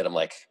idiot, I'm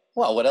like,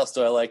 well, what else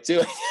do I like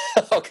doing?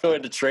 I'll go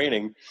into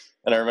training.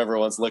 And I remember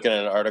once looking at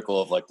an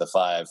article of like the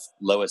 5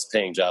 lowest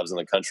paying jobs in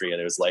the country, and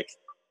it was like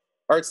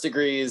arts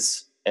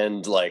degrees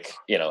and like,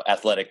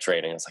 athletic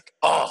training. I was like,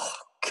 oh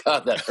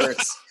God, that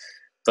hurts.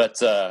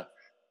 But, at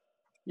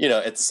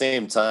the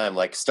same time,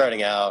 like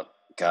starting out,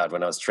 God,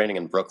 when I was training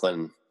in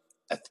Brooklyn,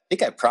 I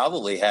think I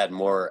probably had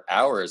more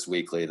hours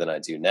weekly than I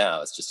do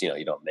now. It's just,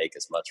 you don't make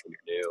as much when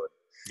you're new.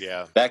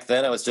 Yeah. Back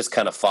then I was just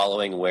kind of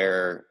following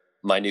where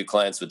my new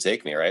clients would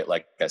take me, right?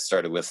 Like I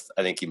started with,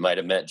 I think you might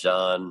have met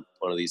John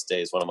one of these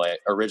days, one of my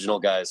original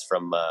guys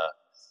from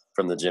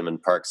the gym in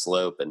Park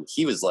Slope. And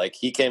he was like,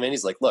 he came in,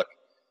 he's like, look,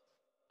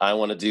 I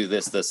want to do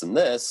this, this, and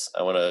this.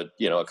 I want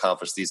to,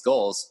 accomplish these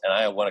goals. And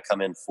I want to come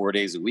in 4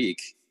 days a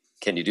week.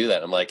 Can you do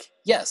that? I'm like,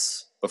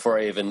 yes. Before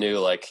I even knew,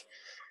 like,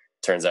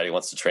 turns out he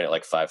wants to train at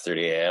like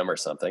 5:30 a.m. or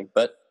something.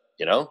 But,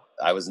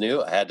 I was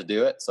new. I had to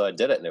do it. So I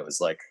did it. And it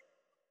was like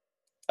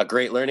a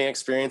great learning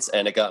experience.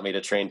 And it got me to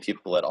train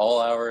people at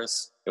all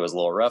hours. It was a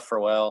little rough for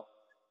a while.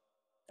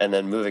 And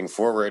then moving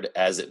forward,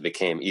 as it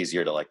became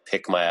easier to like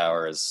pick my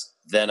hours,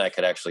 then I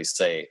could actually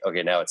say,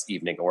 okay, now it's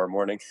evening or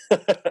morning.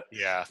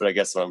 Yeah. But I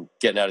guess what I'm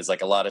getting at is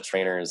like a lot of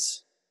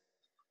trainers,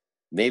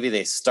 maybe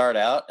they start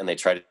out and they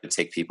try to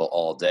take people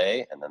all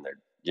day, and then they're,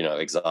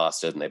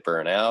 exhausted and they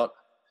burn out.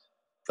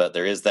 But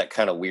there is that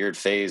kind of weird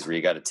phase where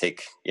you got to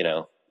take, you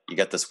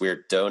got this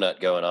weird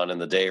donut going on in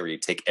the day where you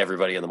take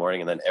everybody in the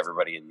morning and then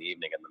everybody in the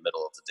evening. In the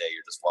middle of the day,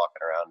 you're just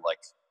walking around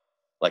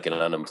like an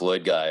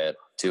unemployed guy at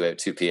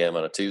 2 p.m.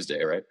 on a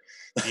Tuesday, right?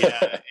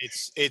 Yeah,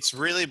 it's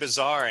really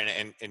bizarre,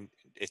 and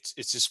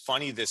it's just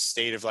funny, this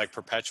state of like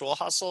perpetual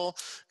hustle,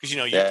 because you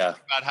talk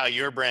about how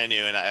you're brand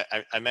new, and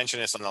I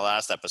mentioned this on the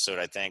last episode.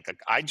 I think like,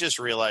 I just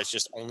realized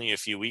just only a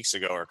few weeks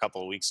ago or a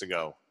couple of weeks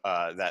ago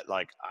that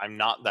like I'm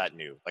not that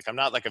new. Like I'm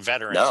not like a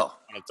veteran. No. So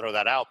I'm gonna throw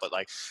that out, but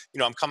like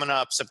I'm coming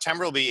up.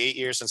 September will be 8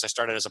 years since I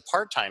started as a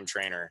part-time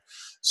trainer.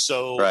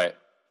 So right.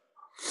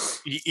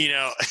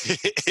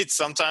 It's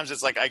sometimes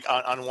it's like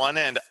on one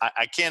end,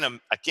 I can't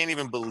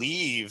even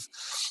believe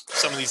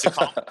some of these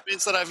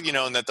accomplishments that I've,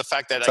 and that the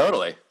fact that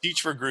I teach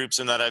for groups,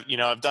 and that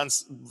I've done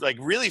like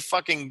really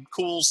fucking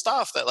cool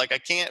stuff that like I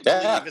can't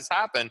believe has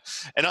happened.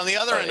 And on the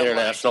other end,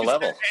 international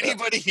level,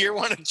 anybody here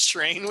want to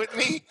train with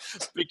me?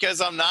 Because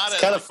I'm not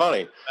kind of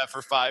funny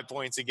for 5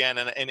 points again,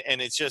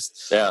 and it's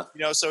just so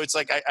it's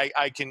like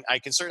I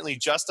can certainly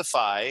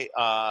justify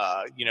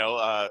a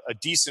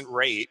decent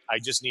rate. I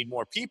just need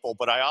more people,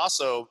 but I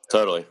also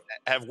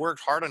have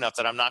worked hard enough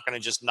that I'm not going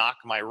to just knock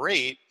my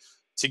rate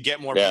to get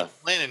more people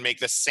in and make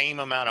the same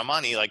amount of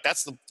money. Like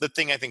that's the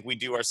thing I think we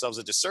do ourselves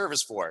a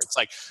disservice for. It's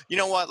like, you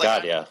know what,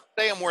 like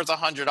say I'm worth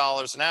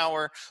 $100 an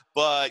hour,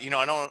 but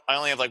I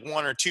only have like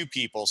 1 or 2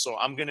 people. So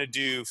I'm going to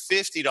do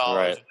 $50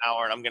 an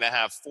hour and I'm going to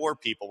have 4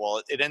 people.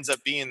 Well, it ends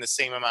up being the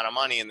same amount of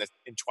money and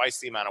twice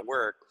the amount of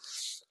work.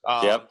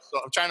 So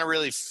I'm trying to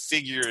really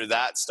figure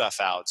that stuff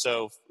out.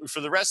 So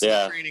for the rest of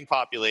the training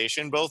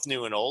population, both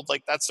new and old,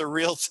 like that's a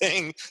real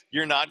thing.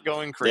 You're not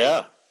going crazy.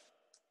 Yeah.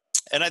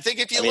 And I think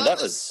if you love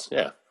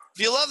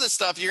this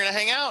stuff, you're going to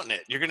hang out in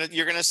it. You're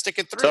going to stick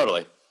it through.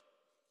 Totally.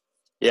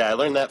 Yeah. I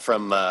learned that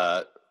from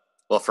my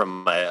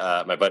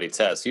buddy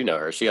Tess. You know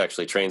her. She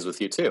actually trains with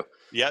you too.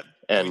 Yep.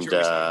 And we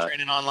started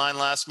training online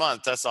last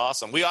month. That's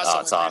awesome. We also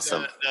went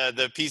through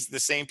the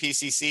same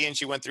PCC, and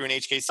she went through an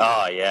HKC.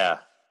 Oh yeah.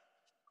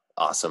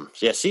 Awesome.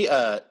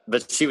 Yeah.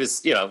 But she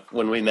was,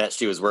 when we met,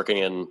 she was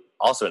working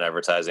also in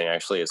advertising,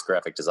 actually, as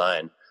graphic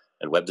design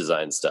and web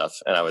design stuff.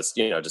 And I was,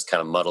 just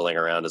kind of muddling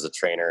around as a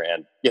trainer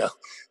and, a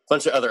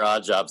bunch of other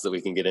odd jobs that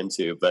we can get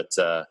into. But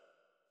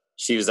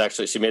she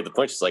made the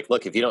point. She's like,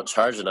 look, if you don't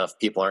charge enough,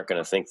 people aren't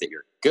going to think that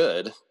you're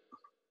good.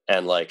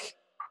 And like,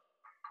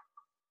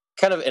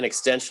 kind of an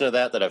extension of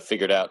that I've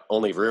figured out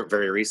only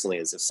very recently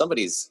is if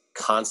somebody's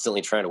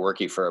constantly trying to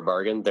work you for a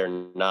bargain, they're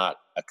not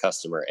a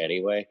customer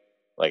anyway.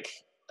 Like,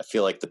 I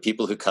feel like the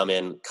people who come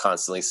in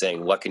constantly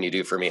saying, what can you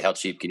do for me? How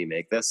cheap can you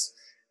make this?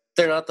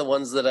 They're not the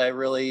ones that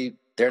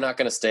they're not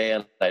going to stay,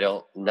 and I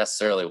don't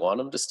necessarily want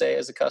them to stay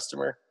as a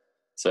customer.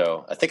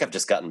 So I think I've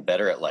just gotten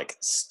better at like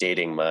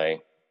stating my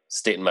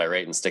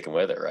rate and sticking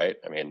with it. Right.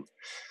 I mean,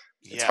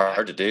 it's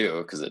hard to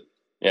do because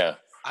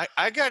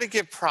I got to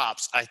give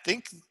props. I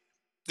think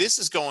this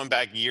is going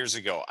back years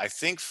ago. I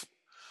think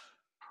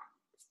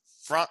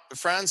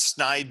Franz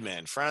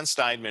Schneidman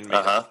made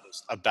a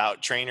post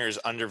about trainers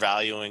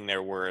undervaluing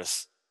their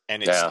worth.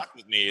 And it stuck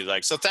with me.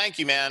 Like, so thank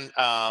you, man.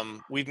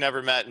 We've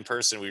never met in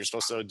person. We were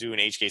supposed to do an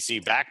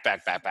HKC back.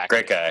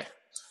 Great guy.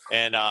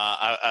 And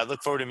I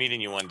look forward to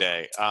meeting you one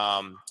day.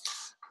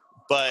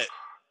 But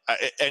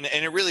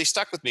it really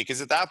stuck with me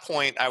because at that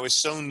point I was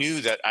so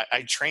new that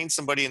I trained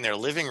somebody in their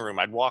living room.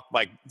 I'd walk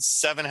like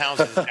 7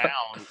 houses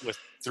down with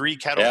 3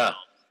 kettlebells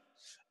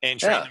and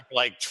train them for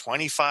like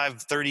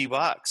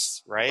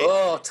 $25-$30, right?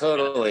 Oh,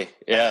 totally.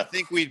 Yeah. And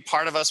I think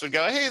part of us would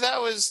go, hey, that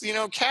was,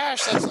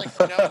 cash. That's like,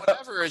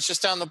 whatever. It's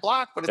just down the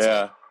block. But it's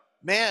like,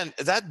 man,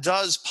 that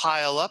does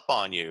pile up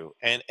on you.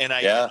 And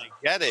I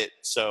get it.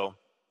 So,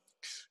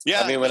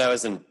 I mean, when I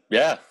was in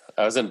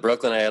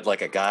Brooklyn, I had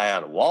like a guy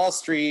on Wall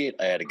Street.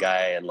 I had a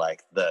guy in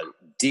like the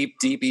deep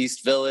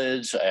East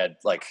Village. I had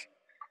like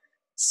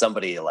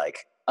somebody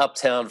like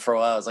uptown for a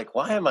while. I was like,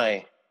 why am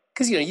I?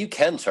 Because, you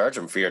can charge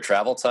them for your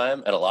travel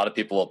time, and a lot of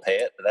people will pay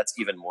it, but that's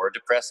even more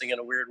depressing in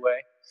a weird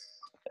way.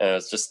 And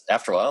it's just,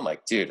 after a while, I'm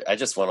like, dude, I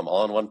just want them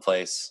all in one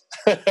place,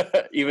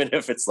 even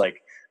if it's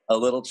like a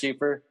little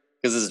cheaper,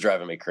 because this is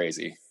driving me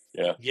crazy.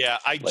 Yeah.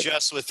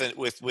 Just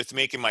with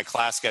making my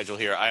class schedule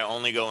here, I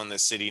only go in the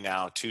city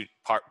now 2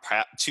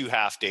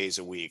 half days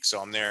a week. So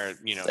I'm there,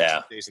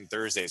 Tuesdays and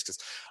Thursdays, because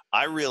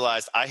I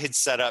realized I had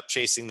set up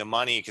chasing the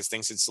money because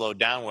things had slowed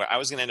down where I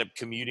was going to end up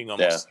commuting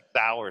almost 6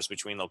 hours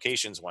between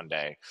locations one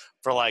day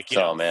for like,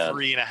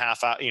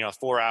 3.5 hours,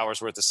 4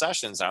 hours worth of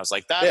sessions. And I was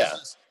like, that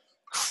is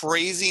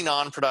crazy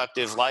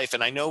non-productive life.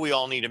 And I know we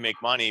all need to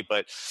make money,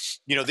 but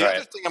the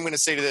other thing I'm going to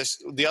say to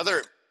this, the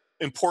other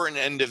important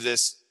end of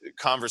this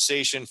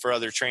conversation for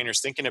other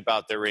trainers thinking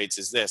about their rates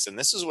is this, and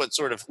this is what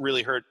sort of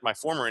really hurt my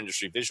former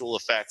industry, visual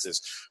effects,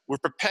 is we're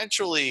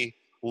perpetually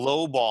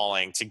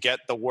lowballing to get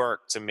the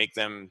work to make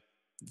them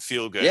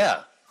feel good.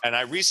 Yeah. And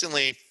I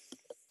recently,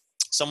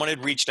 someone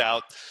had reached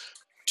out,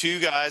 2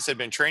 guys had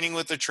been training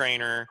with the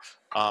trainer,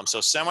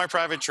 so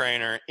semi-private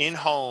trainer in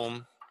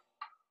home,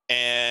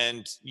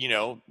 and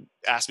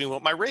asked me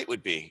what my rate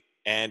would be,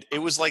 and it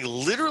was like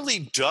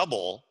literally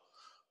double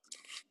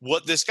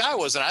what this guy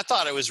was, and I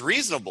thought it was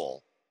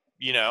reasonable.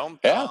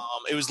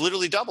 It was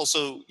literally double.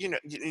 So,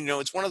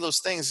 it's one of those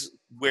things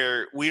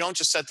where we don't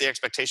just set the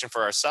expectation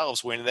for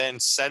ourselves, we're then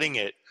setting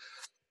it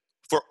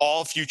for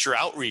all future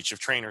outreach of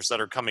trainers that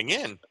are coming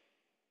in,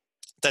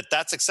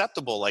 that's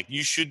acceptable. Like,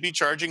 you should be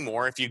charging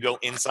more if you go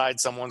inside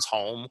someone's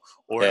home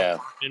or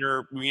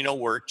inner,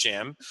 work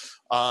gym.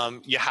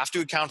 You have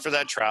to account for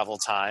that travel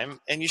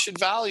time, and you should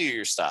value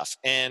your stuff.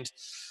 And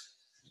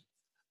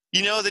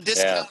the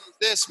discount is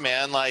this,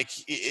 man, like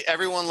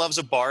everyone loves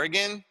a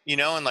bargain,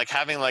 and like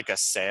having like a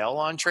sale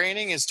on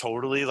training is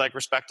totally like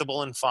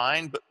respectable and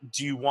fine. But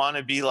do you want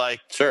to be like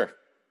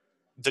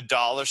the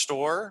dollar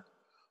store,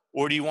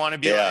 or do you want to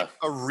be like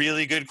a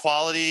really good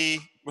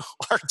quality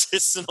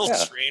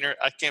artisanal trainer?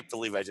 I can't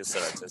believe I just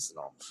said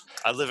artisanal.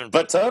 I live in Brooklyn.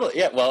 But totally.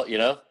 Yeah. Well,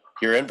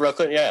 you're in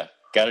Brooklyn. Yeah.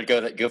 Got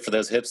to go for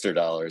those hipster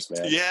dollars,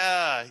 man.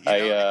 Yeah.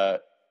 I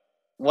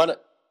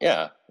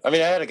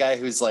mean, I had a guy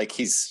who's like,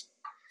 he's,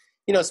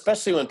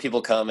 especially when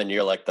people come and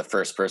you're like the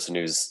first person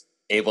who's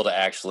able to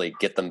actually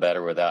get them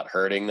better without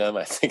hurting them,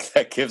 I think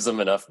that gives them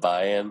enough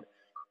buy-in.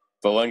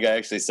 But one guy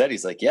actually said,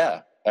 he's like,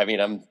 I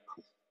mean,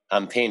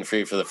 I'm pain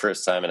free for the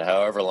first time in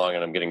however long,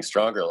 and I'm getting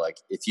stronger. Like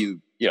if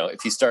you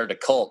started a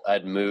cult,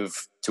 I'd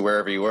move to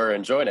wherever you were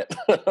and join it.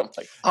 I'm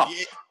like, oh,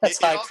 that's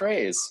high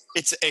praise.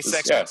 It's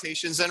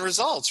expectations and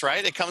results,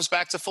 right? It comes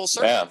back to full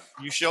circle. Yeah.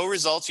 You show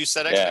results, you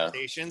set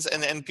expectations,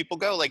 and people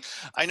go. Like,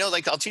 I know,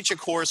 like, I'll teach a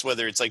course,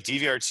 whether it's like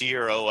DVRT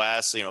or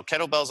OS,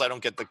 kettlebells, I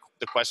don't get the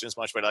question as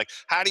much, but like,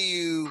 how do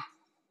you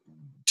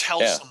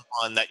tell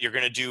someone that you're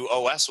going to do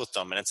OS with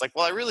them? And it's like,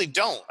 well, I really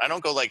don't. I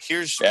don't go like,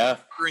 here's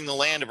during the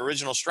land of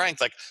original strength.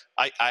 Like,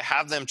 I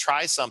have them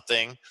try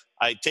something.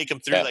 I take them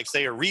through, like,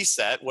 say, a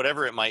reset,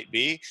 whatever it might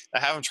be. I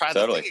have them try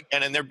the thing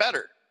again, and they're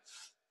better.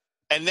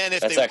 And then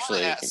if they want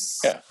to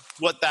ask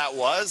what that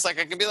was, like,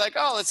 I can be like,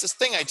 oh, it's this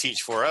thing I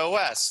teach for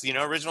OS,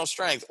 original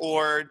strength.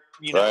 Or,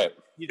 you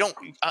don't,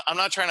 I'm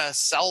not trying to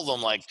sell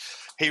them like,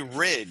 hey,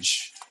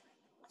 Ridge,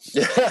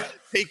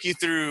 take you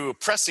through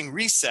pressing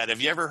reset.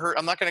 Have you ever heard?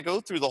 I'm not going to go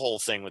through the whole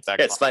thing with that.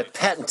 It's my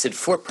patented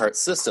 4-part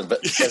system.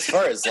 But as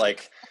far as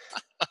like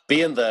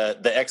being the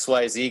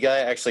XYZ guy,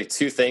 actually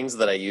 2 things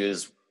that I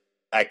use,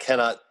 I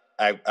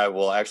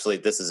will actually,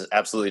 this is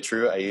absolutely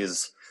true. I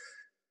use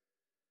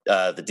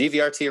the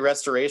DVRT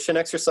restoration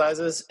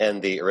exercises and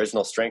the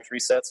original strength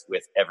resets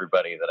with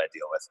everybody that I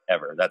deal with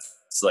ever. That's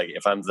like,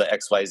 if I'm the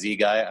XYZ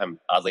guy,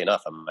 oddly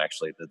enough, I'm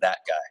actually that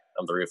guy.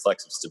 I'm the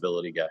reflexive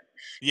stability guy.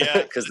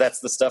 Yeah. Because that's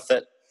the stuff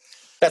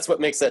that's what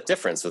makes that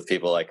difference with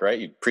people. Like, right,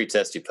 you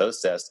pre-test, you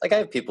post-test. Like, I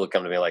have people who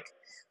come to me like,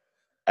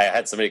 I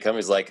had somebody come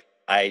who's like,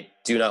 I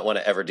do not want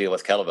to ever deal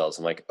with kettlebells.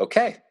 I'm like,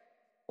 okay.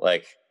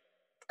 Like,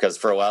 because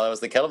for a while I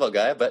was the kettlebell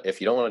guy, but if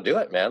you don't want to do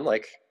it, man,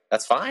 like,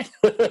 that's fine.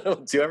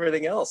 Do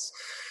everything else.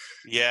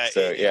 Yeah.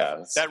 So,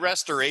 that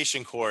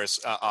restoration course,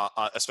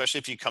 especially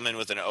if you come in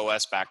with an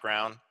OS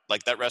background,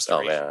 like that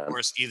restoration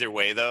course, either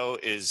way though,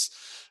 is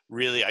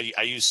really,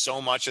 I use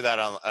so much of that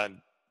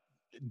on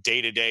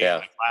day-to-day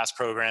class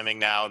programming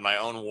now, and my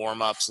own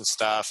warm-ups and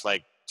stuff.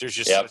 Like, there's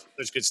just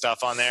such good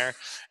stuff on there.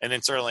 And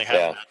then certainly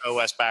having an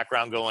OS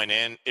background going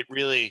in,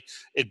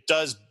 it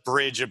does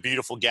bridge a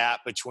beautiful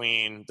gap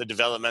between the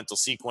developmental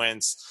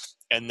sequence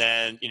and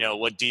then,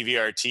 what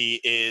DVRT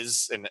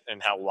is and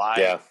how wide,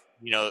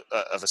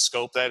 of a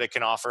scope that it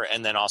can offer.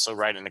 And then also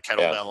right in the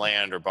kettlebell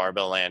land or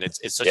barbell land.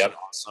 It's such an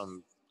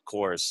awesome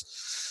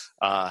course.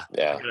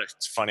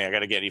 It's funny. I got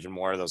to get even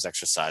more of those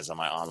exercises on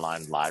my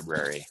online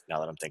library now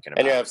that I'm thinking about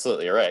it. And you're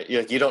absolutely right.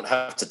 You don't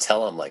have to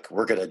tell them like,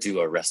 we're going to do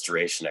a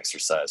restoration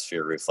exercise for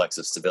your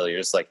reflexive stability.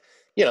 You're just like,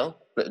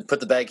 put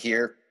the bag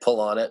here,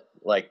 pull on it,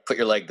 like put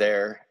your leg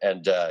there,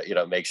 and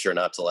make sure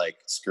not to like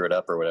screw it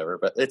up or whatever.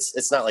 But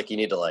it's not like you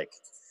need to like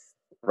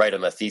write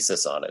them a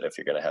thesis on it if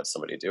you're going to have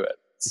somebody do it.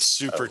 It's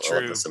super true. I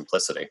love the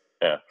simplicity.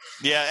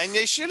 Yeah, and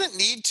they shouldn't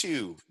need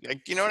to.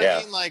 Like, you know what I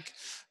mean? Like,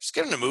 just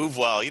get them to move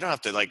well. You don't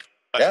have to like.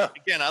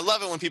 Again, I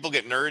love it when people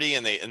get nerdy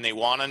and they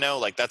want to know.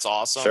 Like, that's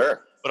awesome.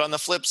 Sure. But on the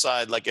flip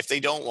side, like, if they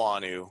don't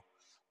want to,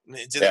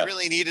 do they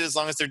really need it as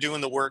long as they're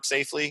doing the work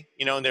safely?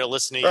 And they're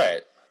listening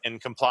and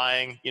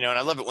complying. And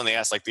I love it when they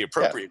ask like the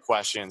appropriate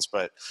questions.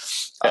 But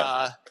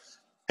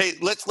hey,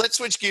 let's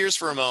switch gears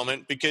for a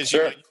moment because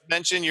you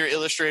mentioned your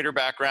illustrator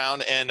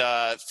background, and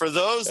for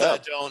those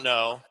that don't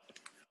know,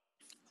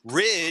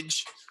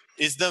 Ridge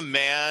is the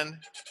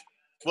man.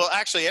 Well,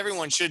 actually,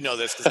 everyone should know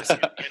this because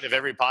at the end of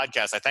every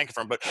podcast I thank him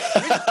for him. But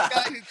Ridge is the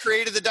guy who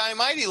created the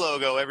Diamighty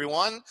logo,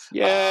 everyone.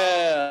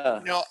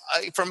 Yeah.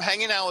 From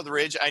hanging out with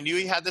Ridge, I knew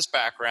he had this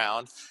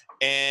background.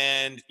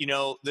 And,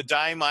 the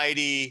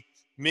Diamighty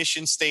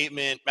mission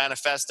statement,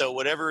 manifesto,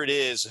 whatever it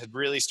is, had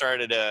really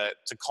started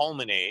to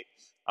culminate.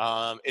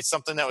 It's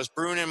something that was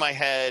brewing in my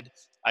head.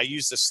 I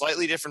used a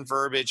slightly different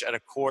verbiage at a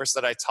course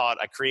that I taught.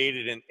 I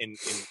created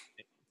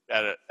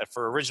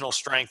for original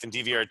strength and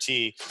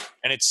DVRT,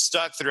 and it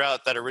stuck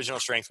throughout that original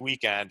strength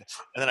weekend.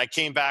 And then I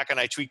came back and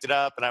I tweaked it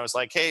up, and I was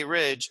like, hey,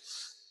 Ridge,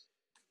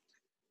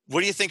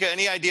 what do you think?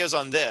 Any ideas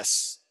on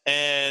this?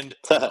 And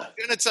I'm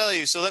going to tell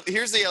you. So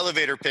here's the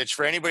elevator pitch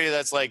for anybody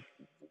that's like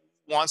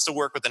wants to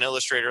work with an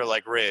illustrator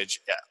like Ridge.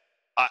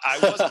 I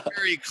wasn't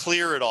very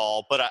clear at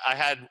all, but I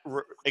had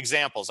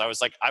examples. I was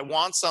like, I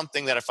want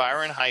something that if I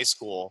were in high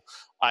school,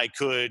 I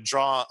could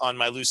draw on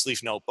my loose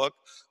leaf notebook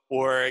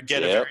or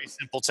get a very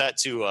simple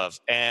tattoo of.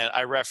 And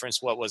I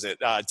referenced, what was it?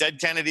 Dead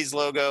Kennedy's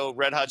logo,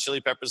 Red Hot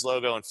Chili Peppers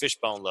logo, and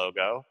Fishbone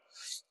logo.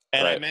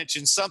 And I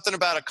mentioned something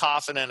about a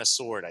coffin and a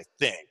sword, I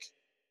think.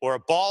 Or a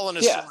ball and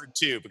a sword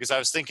too, because I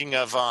was thinking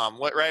of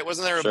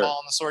wasn't there a ball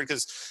and a sword?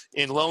 Because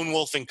in Lone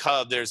Wolf and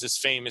Cub, there's this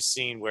famous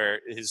scene where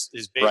his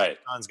baby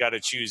son's got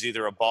to choose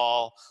either a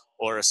ball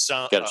or a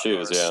sword,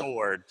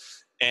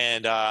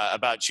 and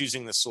about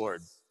choosing the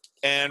sword.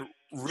 And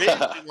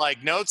Ridge, in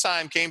like no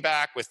time, came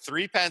back with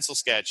 3 pencil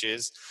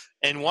sketches,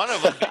 and one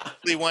of them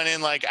basically went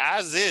in like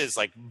as is,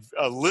 like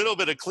a little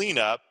bit of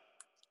cleanup.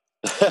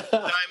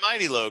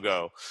 Mighty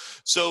logo.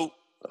 So.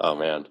 Oh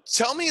man!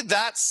 Tell me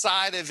that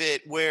side of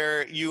it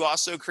where you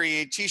also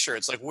create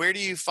T-shirts. Like, where do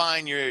you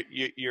find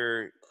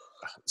your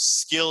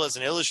skill as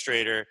an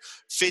illustrator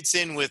fits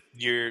in with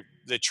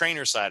the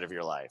trainer side of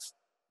your life?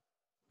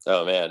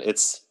 Oh man,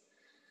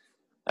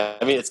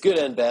 I mean, it's good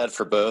and bad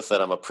for both.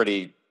 And I'm a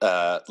pretty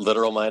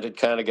literal minded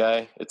kind of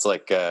guy. It's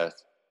like, I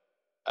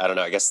don't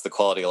know, I guess the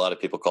quality a lot of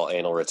people call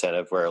anal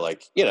retentive, where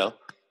like,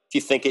 if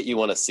you think it, you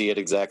want to see it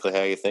exactly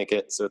how you think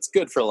it. So it's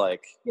good for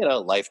like,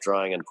 life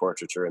drawing and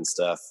portraiture and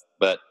stuff.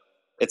 But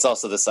it's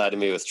also the side of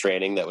me with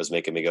training that was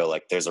making me go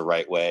like, there's a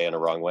right way and a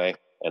wrong way.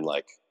 And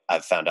like,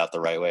 I've found out the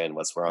right way and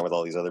what's wrong with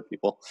all these other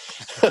people.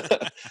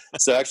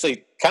 So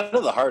actually kind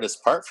of the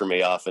hardest part for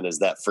me often is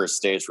that first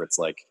stage where it's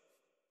like,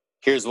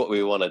 here's what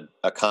we want to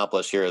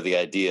accomplish. Here are the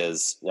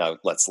ideas. Now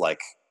let's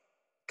like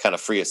kind of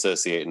free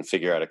associate and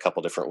figure out a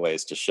couple different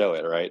ways to show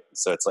it. Right.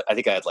 So it's like, I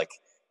think I had like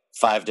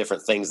 5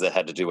 different things that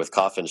had to do with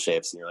coffin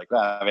shapes. And you're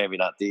like, maybe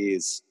not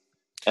these.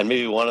 And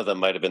maybe one of them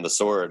might've been the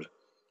sword.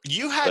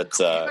 You had a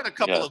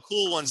couple of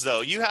cool ones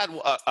though. You had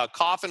a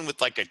coffin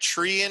with like a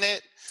tree in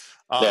it.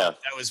 That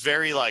was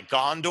very like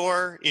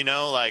Gondor,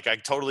 like I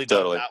totally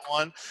dug that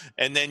one.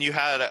 And then you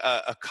had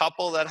a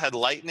couple that had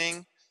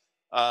lightning.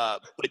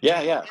 But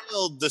you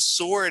killed the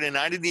sword, and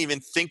I didn't even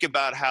think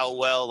about how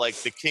well like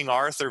the King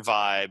Arthur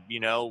vibe,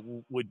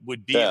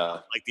 would be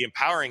like the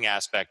empowering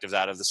aspect of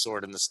that, of the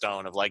sword and the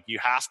stone, of like you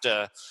have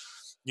to,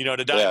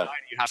 to die,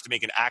 you have to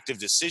make an active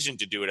decision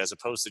to do it as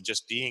opposed to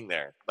just being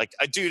there. Like,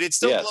 dude, it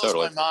still blows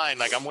my mind.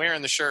 Like I'm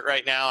wearing the shirt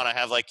right now, and I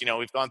have like,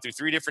 we've gone through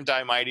 3 different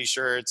Die Mighty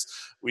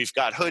shirts, we've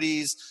got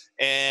hoodies,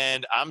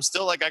 and I'm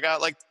still like, I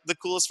got like the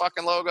coolest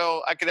fucking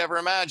logo I could ever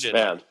imagine.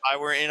 Man, if I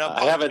were in a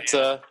I haven't.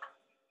 I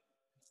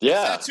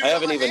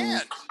haven't even.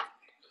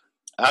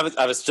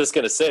 I was just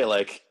gonna say,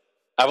 like,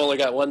 I've only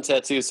got 1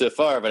 tattoo so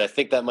far, but I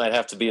think that might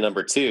have to be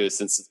number 2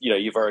 since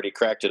you've already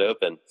cracked it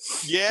open.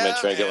 Yeah, I'm gonna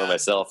try and get one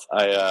myself.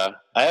 I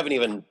haven't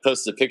even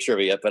posted a picture of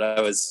it yet, but I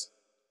was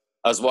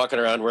walking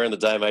around wearing the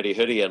Die Mighty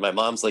hoodie, and my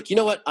mom's like, "You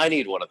know what? I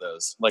need one of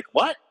those." I'm like,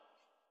 "What?"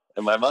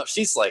 And my mom,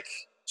 she's like,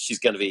 she's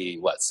gonna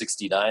be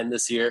 69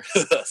 this year,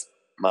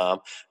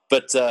 mom.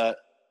 But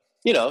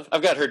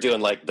I've got her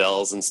doing like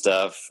bells and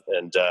stuff,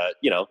 and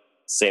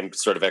same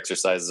sort of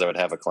exercises I would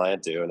have a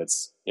client do, and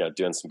it's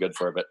doing some good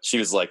for her. But she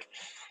was like,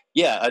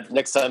 "Yeah,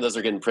 next time those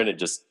are getting printed,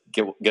 just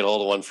get a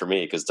hold of one for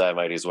me because Die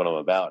Mighty is what I'm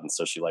about." And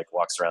so she like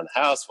walks around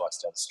the house, walks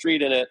down the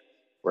street in it,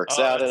 works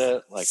out in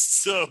it. Like,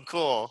 so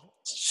cool.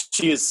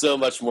 She is so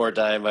much more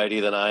Die Mighty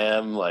than I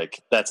am.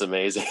 Like, that's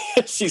amazing.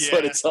 She's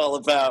what it's all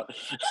about.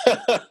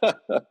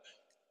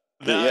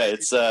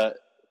 It's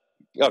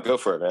go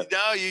for it, man. No,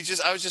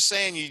 I was just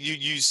saying,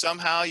 you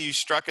somehow you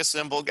struck a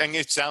symbol, and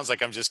it sounds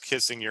like I'm just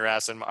kissing your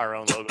ass in our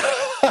own logo.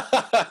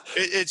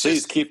 Please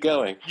just keep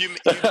going.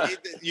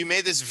 You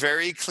made this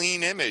very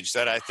clean image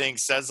that I think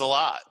says a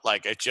lot.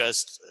 Like it's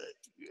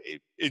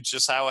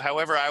just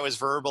however I was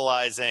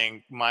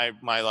verbalizing my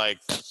like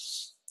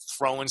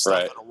throwing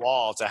stuff at a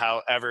wall to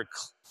how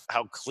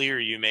clear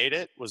you made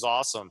it was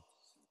awesome.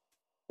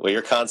 Well,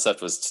 your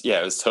concept was,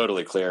 it was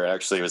totally clear.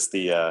 Actually, it was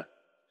the,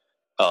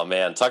 oh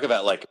man, talk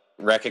about like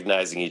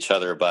recognizing each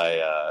other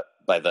by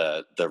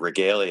the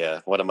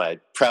regalia. One of my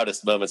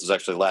proudest moments was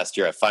actually last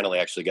year. I finally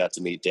actually got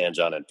to meet Dan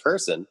John in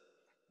person,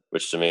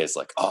 which to me is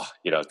like,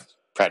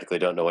 practically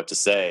don't know what to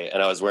say.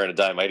 And I was wearing a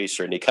Die Mighty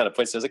shirt, and he kind of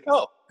points to me, I was like,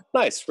 "Oh,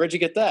 nice. Where'd you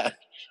get that?"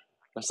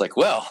 I was like,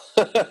 "Well,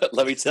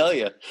 let me tell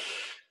you."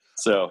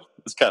 So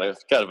it's kind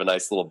of a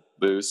nice little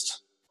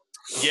boost.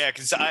 Yeah,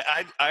 because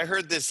I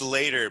heard this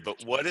later,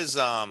 but what is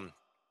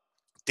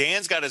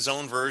Dan's got his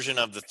own version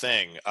of the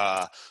thing.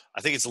 I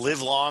think it's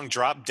 "live long,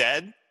 drop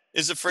dead"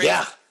 is a phrase.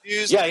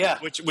 Yeah.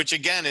 Which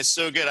again is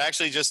so good. I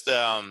actually just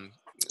I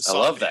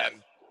love that.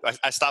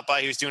 I stopped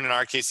by. He was doing an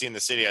RKC in the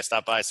city. I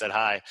stopped by, said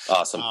hi.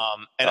 Awesome.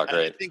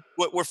 Great. I think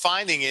what we're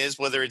finding is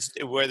whether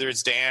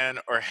it's Dan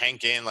or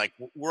Henkin, like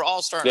we're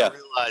all starting to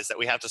realize that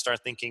we have to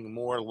start thinking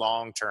more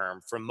long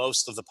term for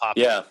most of the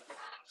population. Yeah.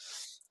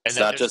 And it's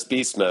not just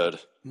beast mode.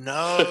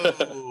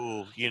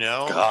 No,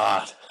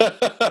 God.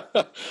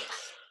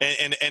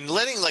 and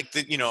letting like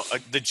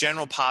the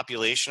general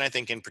population, I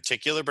think in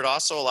particular, but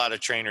also a lot of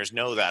trainers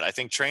know that. I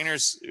think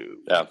trainers,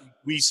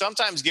 we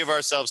sometimes give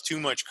ourselves too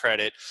much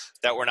credit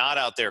that we're not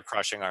out there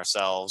crushing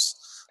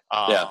ourselves.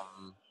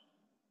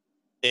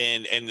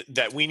 And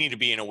that we need to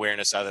be in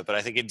awareness of it. But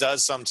I think it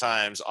does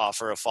sometimes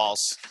offer a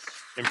false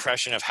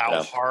impression of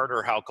how hard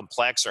or how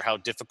complex or how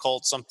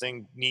difficult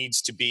something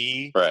needs to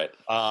be. Right.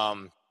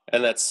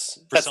 And that's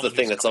the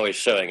thing that's always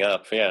showing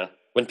up. Yeah.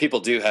 When people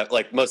do have,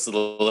 like, most of the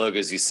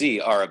logos you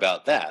see are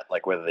about that,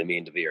 like whether they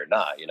mean to be or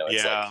not,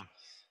 it's like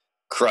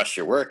crush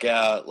your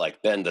workout, like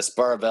bend this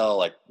barbell,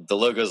 like the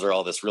logos are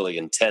all this really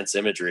intense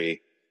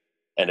imagery.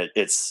 And I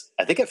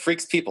think it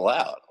freaks people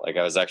out. Like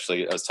I was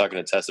talking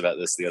to Tess about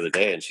this the other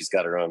day, and she's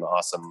got her own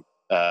awesome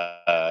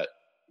kind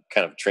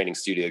of training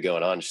studio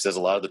going on. She says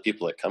a lot of the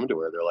people that come to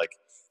her, they're like,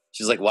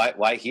 she's like,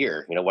 why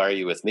here? Why are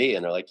you with me?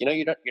 And they're like,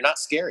 you're not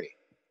scary.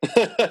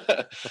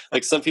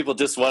 Like some people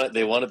just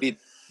they want to be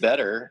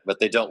better, but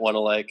they don't want to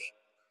like,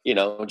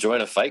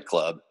 join a fight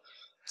club.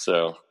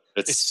 So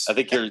I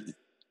think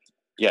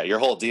your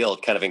whole deal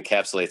kind of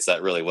encapsulates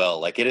that really well.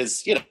 Like it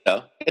is,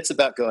 it's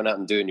about going out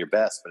and doing your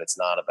best, but it's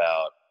not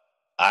about,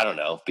 I don't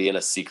know, being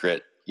a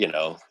secret,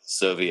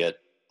 Soviet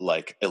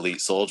like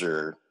elite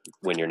soldier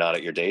when you're not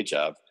at your day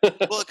job.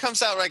 Well, it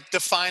comes out like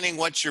defining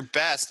what's your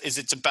best. Is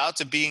it's about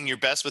to being your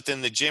best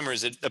within the gym, or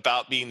is it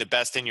about being the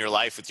best in your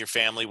life with your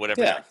family,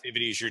 whatever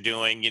activities you're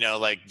doing,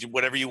 like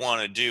whatever you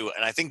want to do.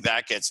 And I think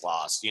that gets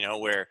lost,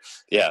 where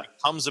it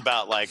comes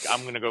about like,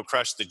 I'm going to go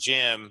crush the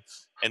gym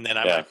and then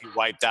I might be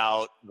wiped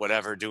out,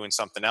 whatever, doing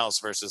something else,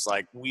 versus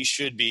like we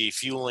should be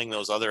fueling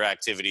those other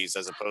activities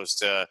as opposed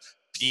to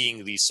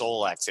being the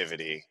sole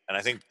activity. And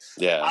I think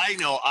I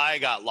know I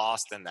got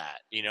lost in that,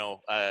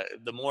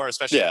 the more,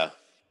 especially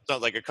so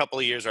like a couple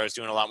of years where I was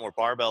doing a lot more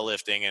barbell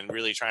lifting and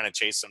really trying to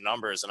chase some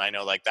numbers. And I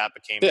know like that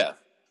became,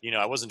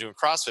 I wasn't doing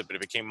CrossFit, but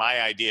it became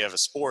my idea of a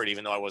sport,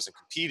 even though I wasn't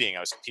competing. I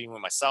was competing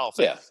with myself.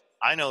 And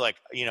I know like,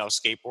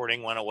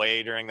 skateboarding went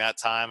away during that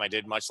time. I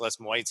did much less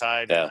Muay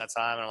Thai during that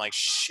time. And I'm like,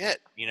 shit,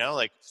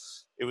 like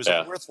it was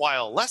a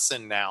worthwhile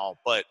lesson now,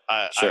 but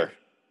I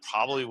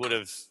probably would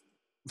have,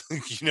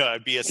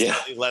 I'd be a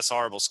slightly less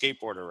horrible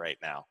skateboarder right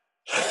now.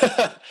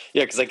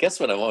 Because I guess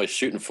what I'm always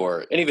shooting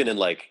for, and even in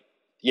like,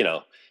 you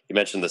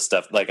mentioned the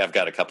stuff, like I've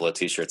got a couple of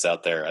t-shirts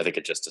out there. I think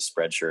it's just a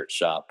Spreadshirt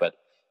shop, but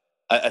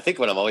I think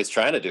what I'm always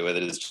trying to do with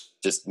it is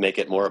just make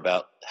it more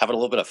about having a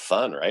little bit of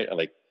fun, right? I'm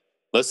like,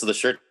 most of the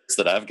shirts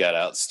that I've got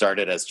out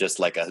started as just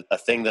like a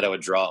thing that I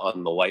would draw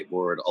on the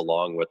whiteboard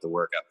along with the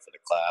workout for the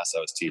class I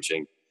was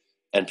teaching.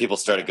 And people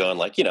started going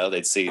like,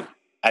 they'd see,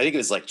 I think it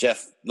was like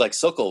Jeff, like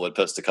Sokol would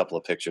post a couple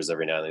of pictures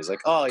every now and then. He's like,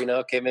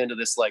 oh, came into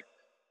this like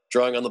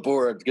drawing on the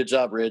board. Good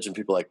job, Ridge. And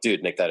people are like,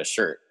 dude, make that a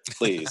shirt,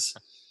 please.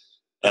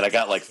 And I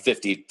got like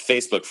 50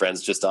 Facebook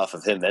friends just off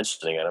of him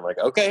mentioning it. I'm like,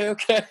 okay.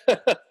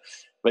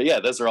 But yeah,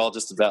 those are all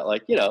just about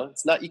like,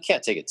 it's not, you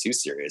can't take it too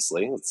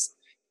seriously. It's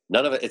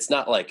none of it. It's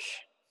not like,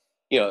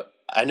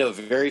 I know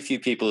very few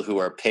people who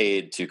are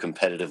paid to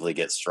competitively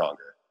get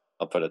stronger.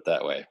 I'll put it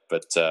that way.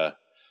 But,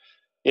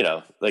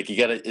 like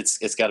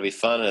it's gotta be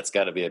fun and it's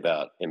gotta be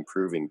about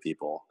improving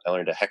people. I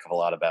learned a heck of a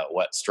lot about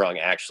what strong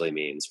actually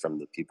means from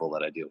the people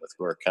that I deal with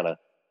who are kind of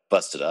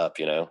busted up,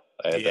 I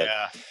had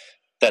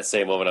that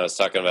same woman I was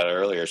talking about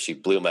earlier, she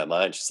blew my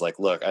mind. She's like,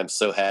 look, I'm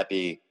so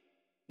happy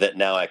that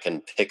now I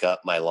can pick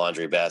up my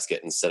laundry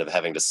basket instead of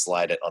having to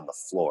slide it on the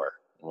floor.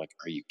 I'm like,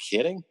 are you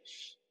kidding?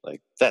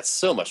 Like, that's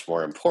so much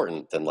more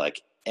important than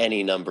like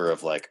any number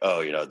of like,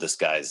 this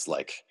guy's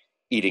like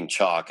eating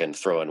chalk and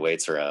throwing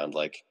weights around.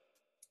 Like,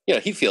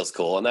 he feels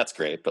cool and that's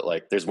great, but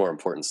like there's more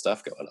important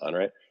stuff going on,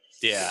 right?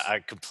 Yeah, I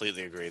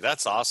completely agree.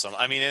 That's awesome.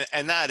 I mean,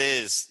 and that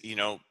is,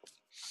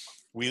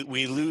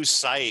 we lose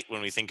sight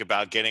when we think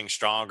about getting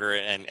stronger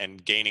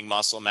and gaining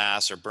muscle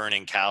mass or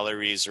burning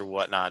calories or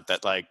whatnot,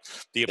 that like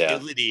the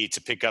ability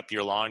to pick up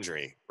your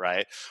laundry,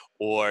 right?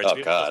 Or to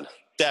be able to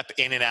step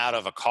in and out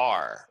of a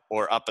car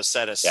or up a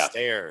set of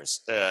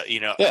stairs,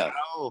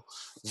 how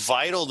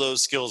vital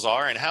those skills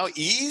are and how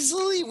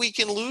easily we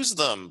can lose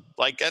them.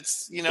 Like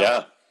that's,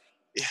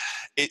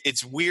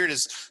 it's weird.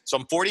 So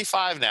I'm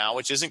 45 now,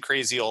 which isn't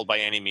crazy old by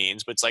any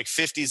means, but it's like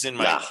 50s in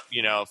my,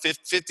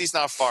 50's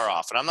not far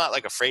off. And I'm not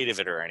like afraid of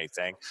it or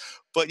anything,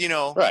 but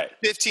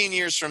 15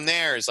 years from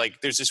there is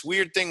like, there's this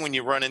weird thing when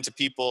you run into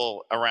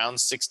people around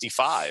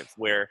 65,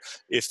 where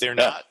if they're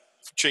not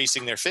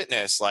chasing their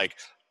fitness, like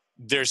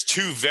there's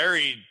two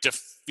very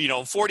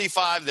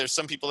 45, there's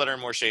some people that are in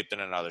more shape than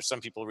another.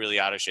 Some people really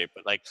out of shape.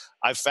 But like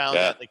I've found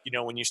that like,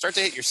 when you start to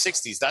hit your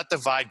 60s, that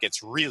divide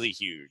gets really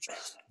huge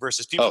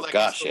versus people that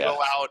can still go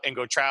out and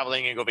go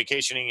traveling and go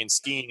vacationing and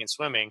skiing and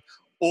swimming,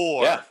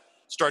 or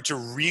start to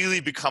really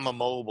become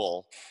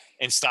immobile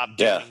and stop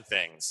doing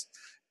things.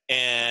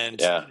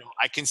 And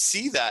I can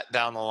see that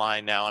down the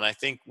line now. And I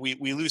think we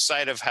lose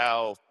sight of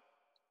how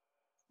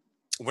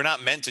we're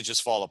not meant to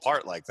just fall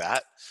apart like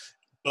that,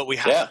 but we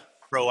have to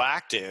be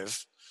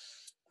proactive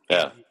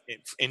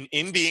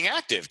in being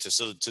active to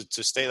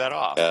stay that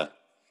off.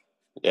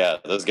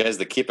 Those guys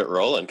that keep it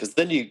rolling, because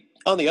then you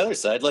on the other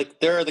side, like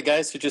there are the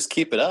guys who just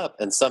keep it up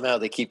and somehow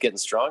they keep getting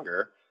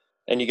stronger,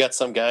 and you got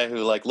some guy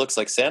who like looks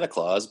like Santa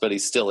Claus but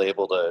he's still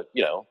able to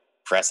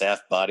press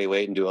half body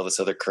weight and do all this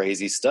other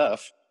crazy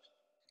stuff,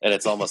 and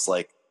it's almost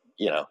like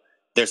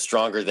they're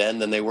stronger then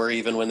than they were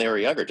even when they were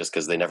younger, just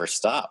because they never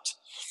stopped.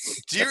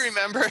 Do you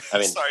remember?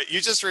 Sorry, you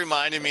just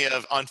reminded me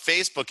of on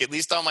Facebook, at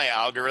least on my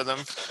algorithm.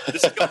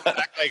 This is going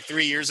back like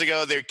 3 years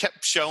ago. They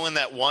kept showing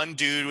that one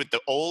dude with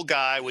the old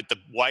guy with the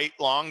white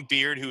long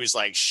beard who was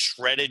like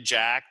shredded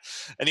jacked,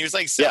 and he was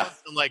like selling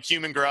some like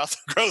human growth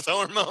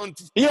hormone.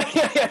 Yeah.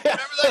 Remember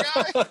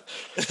that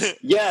guy?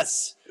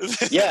 Yes.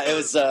 Yeah, it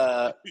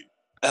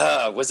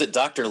was it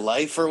Dr.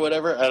 Life or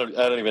whatever? I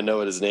don't even know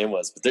what his name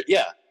was, but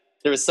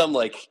there was some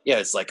like,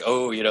 it's like,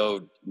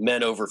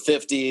 men over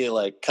 50,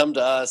 like come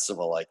to us. And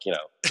we'll like,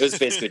 it was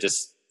basically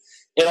just,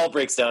 it all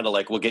breaks down to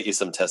like, we'll get you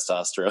some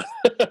testosterone.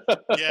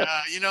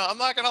 I'm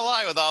not going to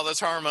lie, with all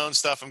this hormone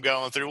stuff I'm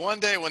going through, one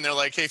day when they're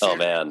like, hey,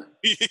 man,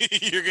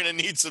 you're going to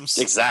need some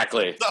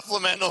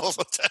supplemental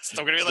test.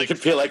 I'm going to be like, you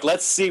could be like,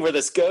 let's see where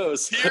this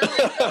goes. Here we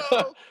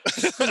go.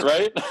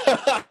 Right?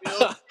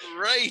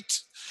 Right.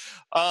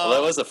 Well,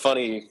 that was a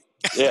funny,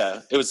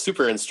 it was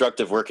super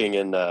instructive working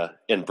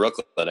in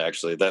Brooklyn,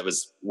 actually. That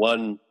was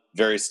one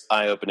very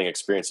eye-opening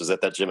experience, was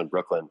at that gym in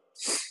Brooklyn.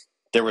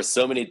 there were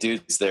so many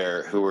dudes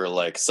there who were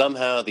like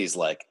somehow these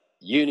like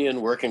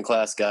union working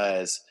class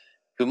guys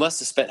who must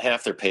have spent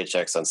half their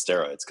paychecks on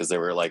steroids, because there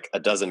were like a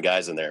dozen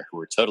guys in there who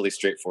were totally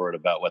straightforward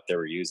about what they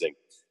were using.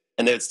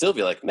 And they would still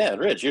be like, man,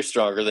 Ridge, you're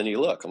stronger than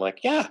you look. I'm like,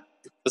 yeah,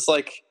 it's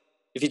like,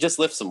 if you just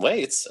lift some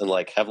weights and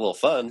like have a little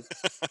fun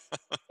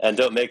and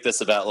don't make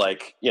this about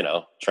like, you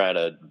know, trying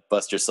to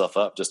bust yourself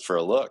up just for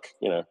a look,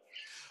 you know,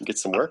 get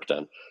some work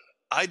done.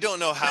 I don't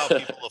know how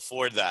people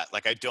afford that.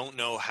 Like, I don't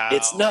know how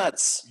it's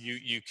nuts.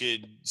 You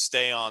could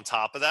stay on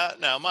top of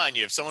that. Now, mind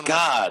you, if someone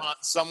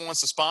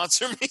wants to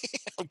sponsor me,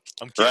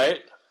 I'm kidding.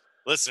 Right?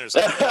 Listeners,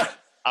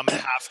 I'm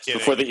half kidding.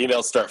 Before the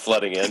emails start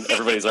flooding in,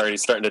 everybody's already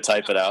starting to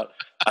type it out.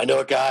 I know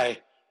a guy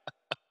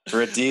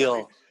for a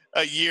deal.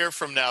 A year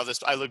from now,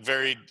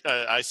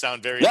 I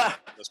sound very on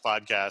this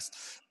podcast,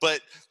 but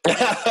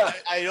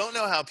I don't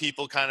know how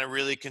people kind of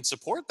really can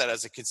support that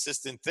as a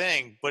consistent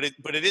thing. But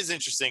it is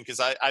interesting, because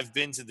I've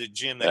been to the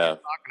gym that you're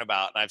talking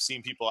about, and I've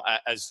seen people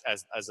as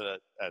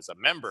a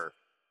member.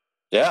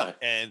 Yeah.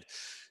 And,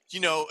 you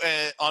know,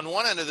 on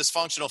one end of this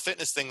functional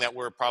fitness thing that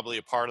we're probably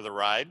a part of the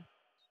ride.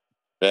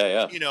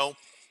 Yeah. You know,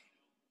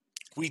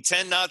 we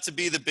tend not to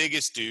be the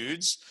biggest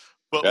dudes,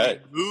 but we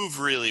move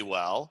really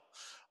well.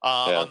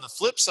 On the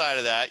flip side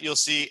of that, you'll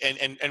see,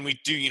 and we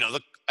do, you know,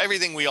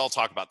 everything we all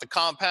talk about, the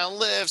compound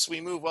lifts, we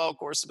move well,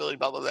 core stability,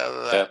 blah, blah, blah,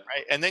 blah, blah,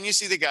 right? And then you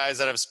see the guys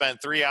that have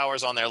spent 3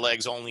 hours on their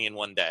legs only in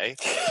one day.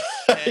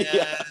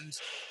 And,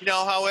 you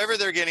know, however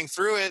they're getting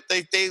through it,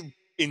 they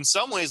in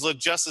some ways look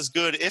just as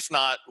good, if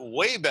not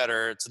way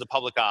better to the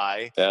public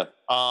eye,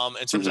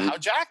 in terms of how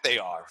jacked they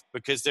are,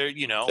 because they're,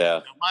 you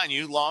know, mind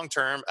you,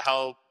 long-term,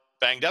 how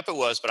banged up it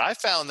was. But I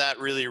found that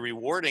really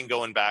rewarding,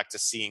 going back to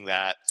seeing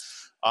that,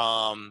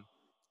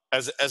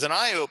 as an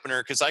eye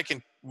opener, because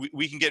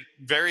we can get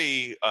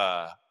very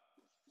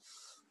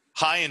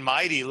high and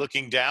mighty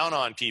looking down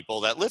on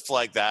people that lift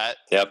like that.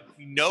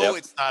 We know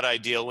it's not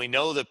ideal. We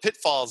know the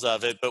pitfalls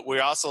of it, but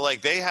we're also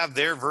like, they have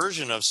their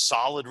version of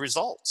solid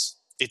results.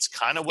 It's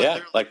kind of what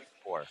they're looking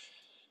for.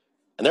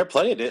 And there are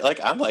plenty of like,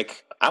 I'm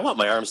like, I want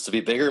my arms to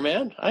be bigger,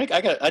 man.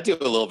 I do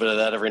a little bit of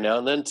that every now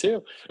and then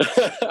too.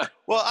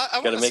 Well, I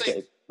got to make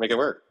it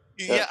work.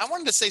 Yeah, I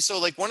wanted to say, so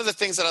like one of the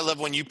things that I love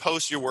when you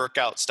post your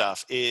workout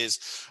stuff is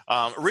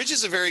Ridge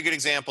is a very good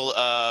example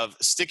of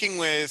sticking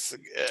with,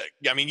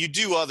 I mean, you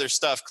do other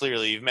stuff,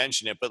 clearly, you've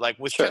mentioned it, but like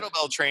with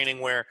kettlebell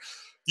training, where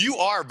you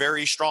are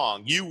very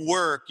strong. You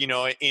work, you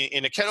know,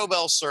 in a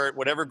kettlebell cert,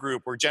 whatever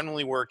group, we're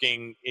generally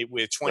working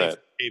with 20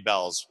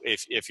 bells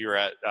if you're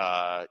at,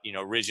 you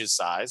know, Ridge's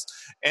size.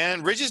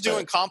 And Ridge is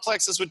doing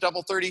complexes with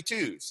double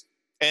 32s.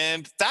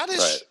 And that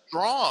is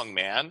strong,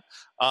 man.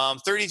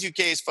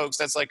 32Ks, folks,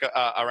 that's like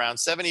around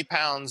 70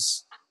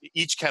 pounds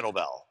each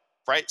kettlebell,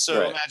 right?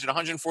 So imagine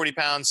 140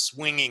 pounds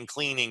swinging,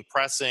 cleaning,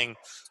 pressing.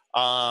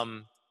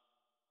 Do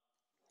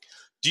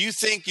you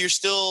think you're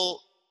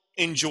still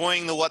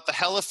enjoying the what the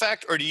hell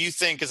effect? Or do you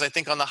think, because I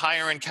think on the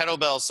higher end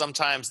kettlebells,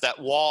 sometimes that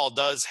wall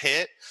does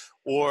hit,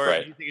 or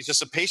do you think it's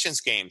just a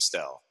patience game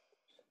still?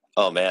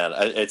 Oh, man.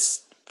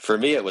 For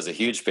me, it was a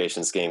huge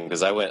patience game,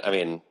 because when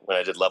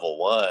I did level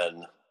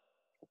 1,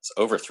 it's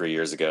over 3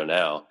 years ago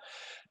now.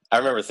 I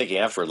remember thinking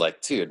afterward,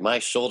 like, dude, my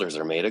shoulders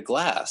are made of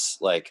glass.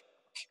 Like,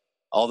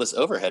 all this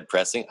overhead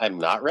pressing, I'm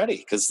not ready.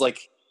 Because,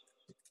 like,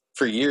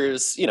 for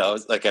years, you know,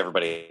 like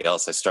everybody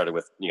else, I started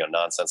with, you know,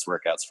 nonsense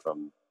workouts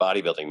from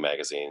bodybuilding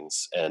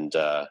magazines. And,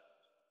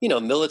 you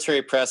know,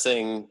 military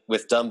pressing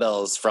with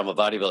dumbbells from a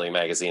bodybuilding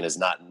magazine is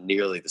not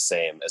nearly the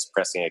same as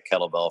pressing a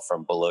kettlebell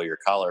from below your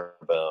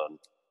collarbone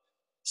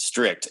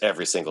strict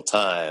every single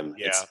time.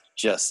 It's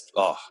just,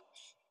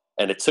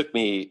 and it took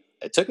me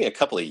a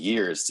couple of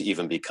years to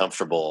even be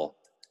comfortable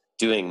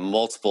doing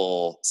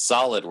multiple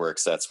solid work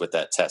sets with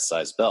that test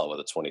size bell with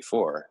a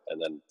 24.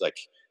 And then, like,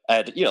 I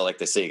had, you know, like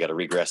they say, you got to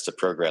regress to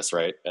progress,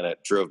 right? And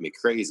it drove me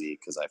crazy,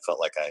 because I felt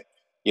like I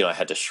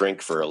had to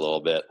shrink for a little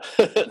bit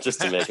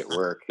just to make it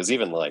work. Because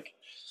even, like,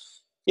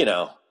 you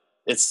know,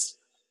 it's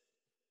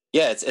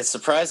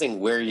surprising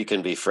where you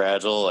can be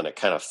fragile, and it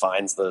kind of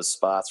finds those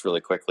spots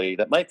really quickly.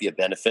 That might be a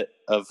benefit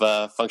of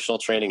functional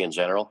training in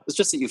general. It's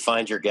just that you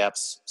find your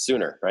gaps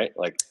sooner, right?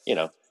 Like, you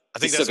know, I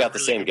think you still got the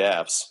same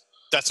gaps.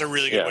 That's a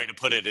really good way to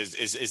put it,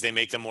 is they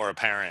make them more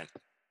apparent.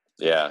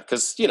 Yeah,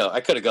 because, you know, I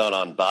could have gone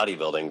on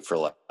bodybuilding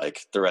for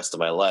like the rest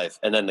of my life,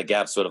 and then the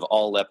gaps would have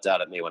all leapt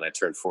out at me when I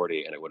turned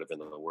 40, and it would have been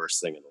the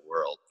worst thing in the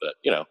world. But,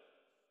 you know,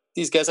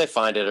 these guys, I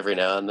find it every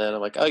now and then.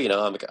 I'm like, oh, you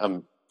know,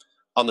 I'm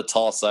on the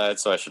tall side,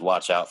 so I should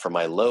watch out for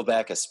my low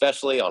back,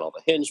 especially on all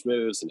the hinge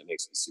moves, and it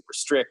makes me super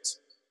strict.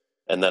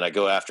 And then I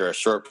go after a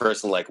short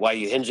person, like, why are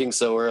you hinging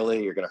so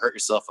early? You're going to hurt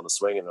yourself on the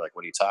swing. And they're like,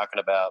 what are you talking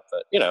about?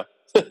 But, you know,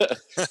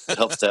 it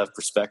helps to have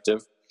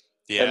perspective.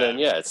 Yeah. And then,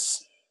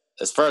 it's,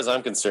 as far as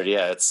I'm concerned,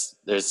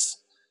 there's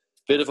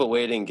a bit of a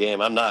waiting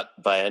game. I'm not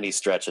by any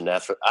stretch I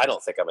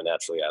don't think I'm a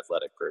naturally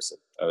athletic person.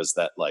 I was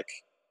that, like,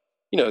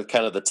 you know,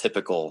 kind of the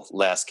typical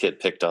last kid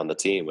picked on the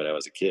team when I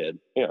was a kid,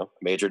 you know,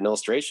 majored in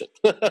illustration.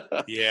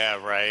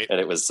 Yeah, right. And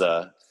it was,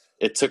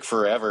 it took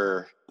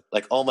forever.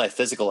 Like, all my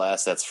physical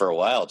assets for a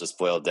while just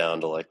boiled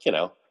down to, like, you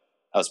know,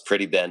 I was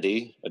pretty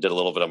bendy. I did a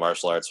little bit of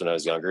martial arts when I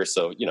was younger.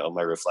 So,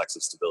 my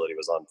reflexive stability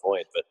was on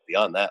point. But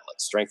beyond that, like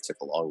strength took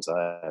a long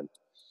time.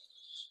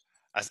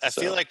 I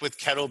feel like with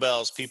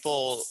kettlebells,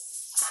 people,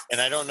 and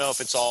I don't know if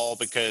it's all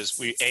because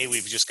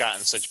we've just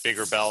gotten such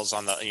bigger bells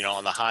on the,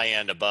 on the high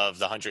end above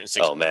the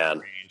 160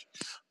 range,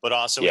 but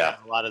also we have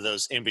a lot of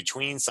those in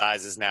between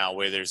sizes now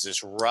where there's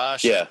this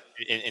rush. Yeah.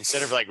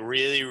 Instead of like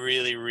really,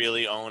 really,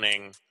 really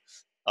owning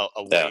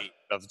a weight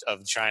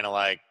of trying to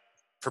like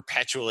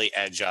perpetually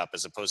edge up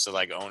as opposed to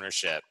like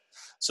ownership.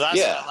 So that's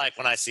what I like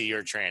when I see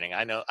your training.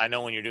 I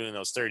know when you're doing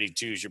those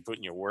 32s, you're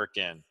putting your work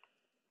in.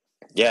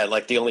 Yeah,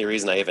 like the only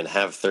reason I even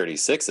have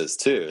 36s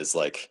too is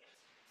like,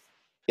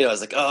 I was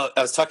like, I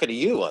was talking to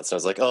you once. And I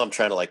was like, I'm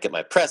trying to like get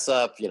my press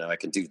up. I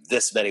can do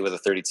this many with a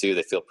 32.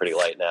 They feel pretty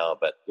light now,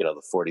 but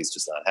the 40 is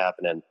just not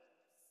happening.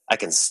 I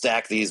can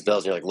stack these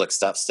bells. And you're like, look,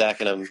 stop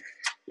stacking them.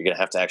 You're going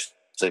to have to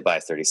actually buy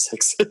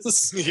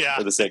 36s. Yeah.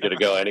 Or this ain't going to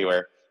go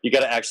anywhere. You got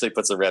to actually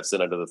put some reps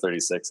in under the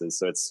 36s.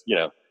 So it's,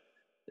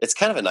 it's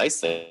kind of a nice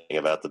thing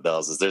about the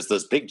bells is there's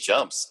those big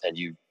jumps and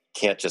you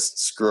can't just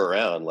screw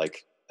around.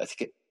 Like I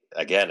think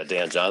again, a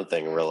Dan John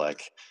thing where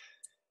like,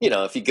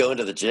 if you go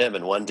into the gym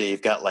and one day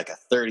you've got like a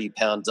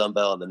 30-pound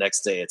dumbbell and the next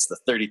day it's the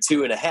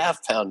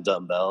 32.5-pound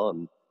dumbbell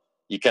and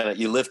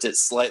you lift it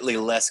slightly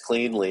less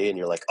cleanly and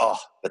you're like,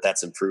 but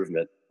that's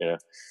improvement, Yeah.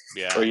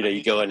 Or,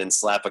 you go in and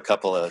slap a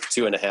couple of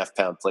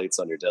 2.5-pound plates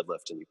on your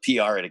deadlift and you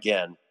PR it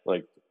again.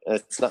 Like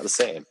it's not the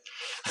same.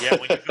 Yeah.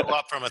 When you go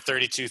up from a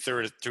 32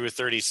 through a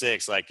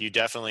 36, like you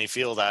definitely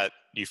feel that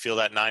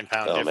 9-pound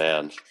difference.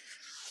 Man.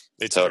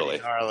 It's totally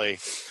gnarly.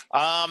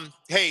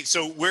 Hey,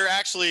 so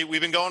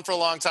we've been going for a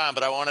long time,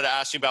 but I wanted to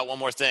ask you about one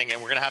more thing,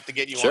 and we're gonna have to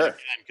get you on again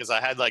because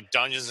I had like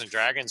Dungeons and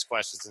Dragons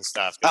questions and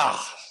stuff.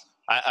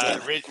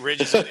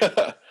 Ridge is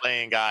a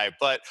playing guy,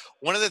 but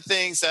one of the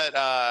things that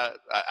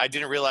I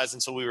didn't realize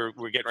until we were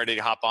getting ready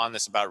to hop on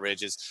this about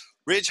Ridge is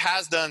Ridge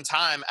has done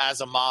time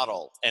as a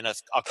model, and a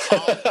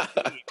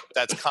common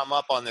that's come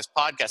up on this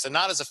podcast, and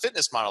not as a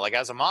fitness model, like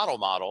as a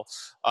model,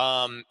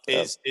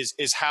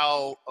 is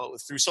how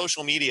through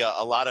social media,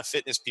 a lot of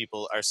fitness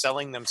people are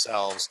selling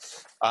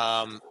themselves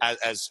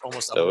as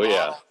almost a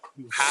model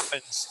who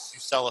happens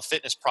to sell a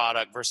fitness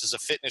product versus a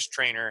fitness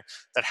trainer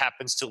that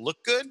happens to look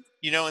good,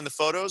 in the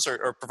photos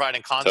or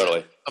providing content.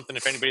 Totally. Something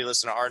if anybody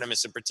listen to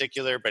Artemis in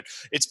particular, but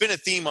it's been a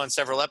theme on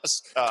several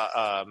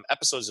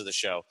episodes of the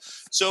show.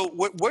 So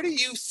what do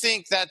you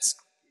think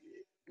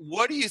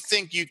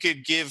you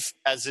could give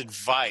as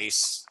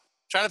advice?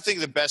 Trying to think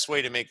of the best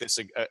way to make this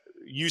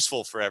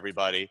useful for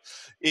everybody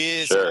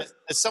is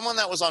as someone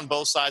that was on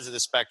both sides of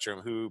the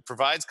spectrum who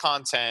provides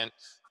content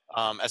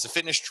as a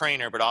fitness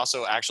trainer, but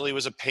also actually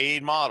was a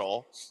paid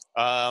model.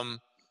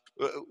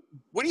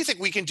 What do you think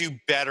we can do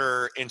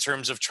better in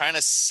terms of trying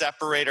to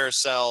separate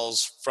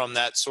ourselves from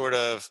that sort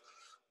of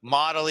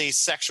modelly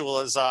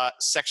sexualized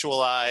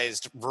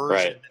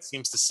version that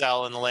seems to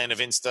sell in the land of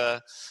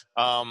Insta?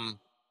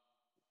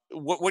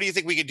 What do you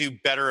think we could do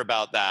better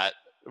about that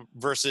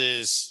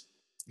versus,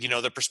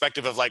 the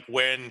perspective of like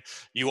when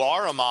you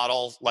are a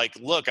model, like,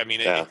 look, I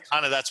mean, it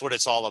kind of, that's what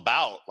it's all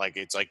about. Like,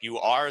 it's like you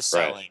are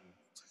selling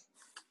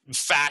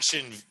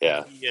fashion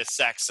via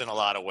sex in a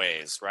lot of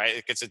ways,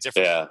 right? It's a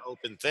different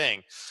open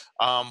thing.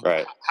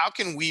 How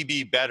can we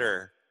be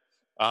better?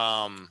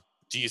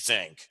 Do you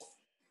think?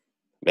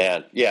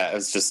 Man, I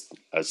was just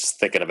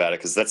thinking about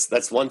it because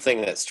that's one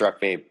thing that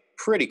struck me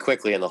pretty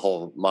quickly in the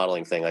whole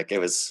modeling thing. Like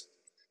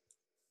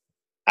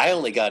I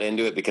only got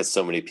into it because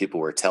so many people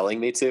were telling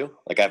me to.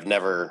 Like I've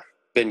never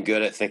been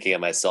good at thinking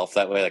of myself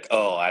that way. Like,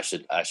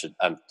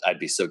 I'd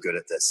be so good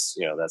at this,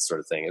 that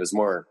sort of thing. It was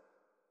more,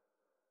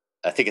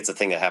 I think it's a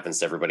thing that happens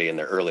to everybody in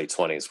their early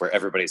 20s where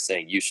everybody's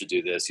saying you should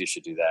do this, you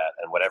should do that.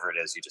 And whatever it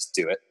is, you just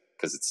do it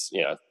because it's,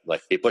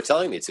 like people are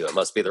telling me to, it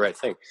must be the right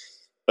thing.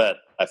 But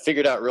I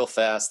figured out real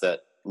fast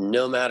that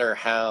no matter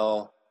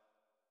how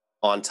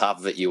on top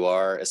of it you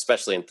are,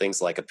 especially in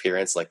things like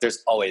appearance, like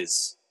there's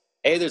always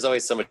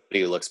somebody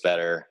who looks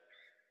better,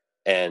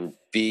 and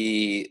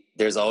B,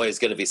 there's always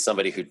going to be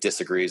somebody who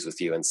disagrees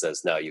with you and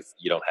says, no, you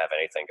don't have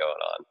anything going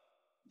on.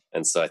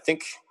 And so I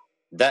think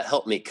that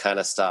helped me kind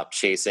of stop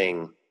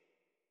chasing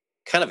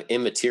kind of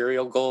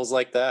immaterial goals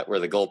like that, where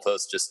the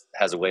goalpost just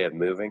has a way of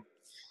moving.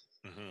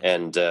 Mm-hmm.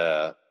 And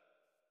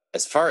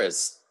as far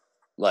as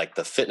like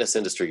the fitness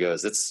industry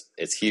goes,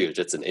 it's huge.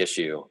 It's an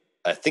issue.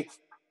 I think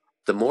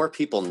the more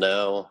people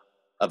know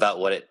about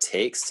what it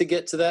takes to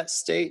get to that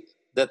state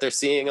that they're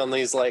seeing on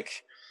these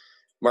like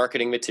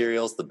marketing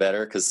materials, the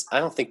better. Because I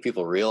don't think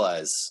people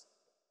realize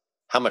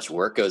how much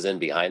work goes in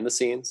behind the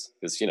scenes.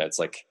 Because it's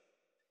like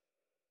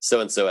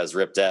so-and-so has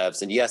ripped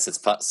abs, and yes,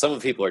 some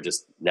people are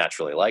just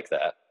naturally like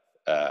that,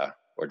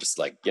 or just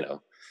like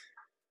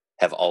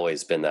have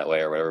always been that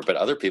way or whatever. But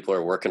other people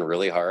are working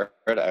really hard.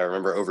 I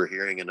remember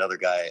overhearing another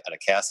guy at a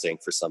casting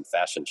for some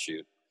fashion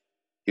shoot.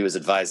 He was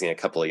advising a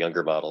couple of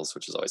younger models,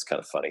 which is always kind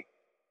of funny,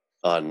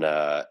 on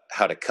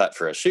how to cut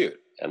for a shoot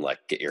and like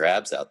get your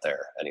abs out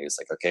there. And he was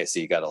like, okay, so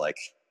you got to like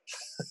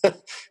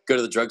go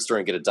to the drugstore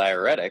and get a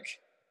diuretic,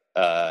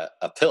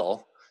 a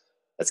pill,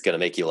 that's going to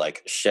make you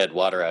like shed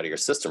water out of your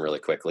system really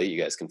quickly.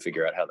 You guys can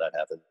figure out how that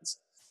happens.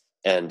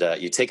 And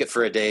you take it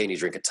for a day and you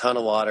drink a ton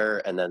of water.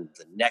 And then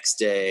the next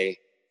day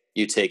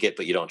you take it,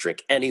 but you don't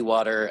drink any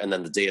water. And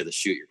then the day of the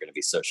shoot, you're going to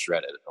be so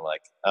shredded. And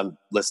like, I'm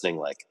listening,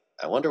 like,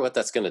 I wonder what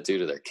that's going to do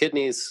to their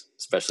kidneys,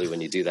 especially when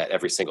you do that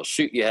every single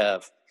shoot you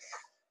have.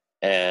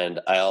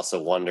 And I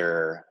also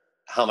wonder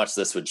how much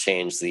this would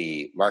change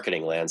the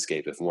marketing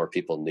landscape if more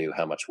people knew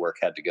how much work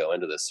had to go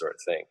into this sort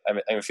of thing.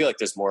 I feel like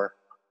there's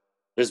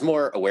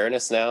more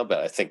awareness now, but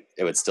I think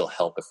it would still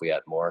help if we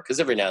had more. Because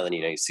every now and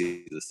then, you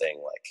see the thing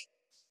like,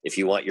 if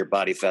you want your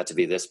body fat to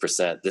be this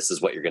percent, this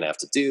is what you're going to have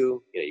to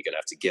do. You're going to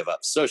have to give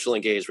up social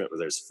engagement where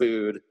there's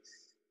food.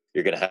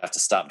 You're going to have to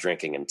stop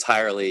drinking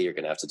entirely. You're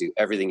going to have to do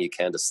everything you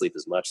can to sleep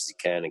as much as you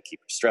can and keep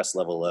your stress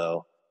level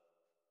low.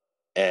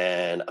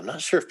 And I'm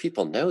not sure if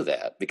people know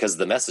that, because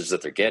the message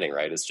that they're getting,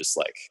 right, is just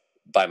like,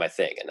 buy my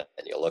thing and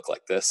you'll look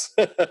like this.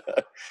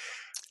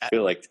 I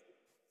feel like,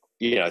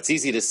 it's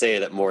easy to say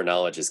that more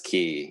knowledge is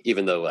key,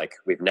 even though like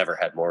we've never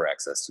had more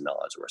access to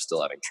knowledge. We're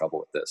still having trouble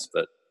with this,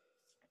 but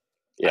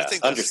yeah,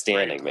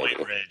 understanding maybe.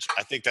 Point, Ridge.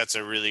 I think that's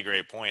a really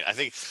great point. I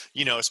think,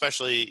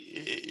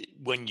 especially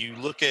when you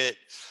look at,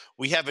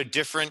 we have a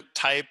different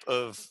type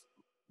of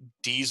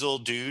diesel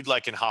dude,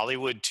 like in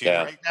Hollywood too,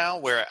 right now,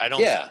 where I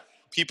don't,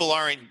 people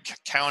aren't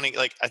counting.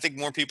 Like, I think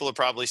more people are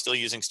probably still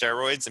using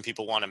steroids than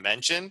people want to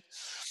mention.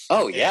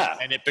 Oh yeah.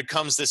 And it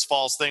becomes this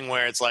false thing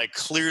where it's like,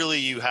 clearly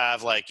you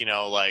have like,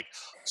 like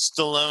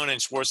Stallone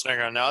and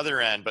Schwarzenegger on the other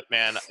end, but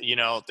man,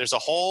 there's a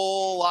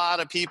whole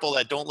lot of people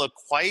that don't look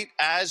quite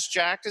as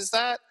jacked as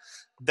that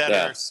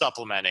are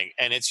supplementing.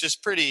 And it's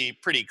just pretty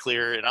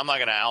clear. And I'm not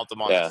going to out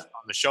them on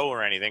the show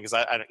or anything, because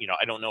I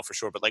don't know for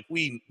sure, but like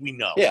we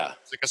know. Yeah.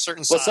 It's like a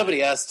certain size.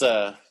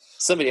 Well,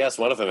 somebody asked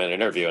one of them in an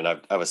interview, and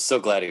I was so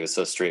glad he was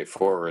so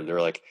straightforward. They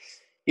were like,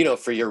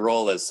 for your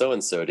role as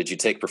so-and-so, did you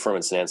take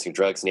performance-enhancing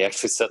drugs? And he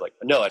actually said, like,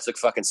 no, I took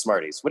fucking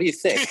Smarties. What do you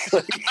think?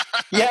 Like,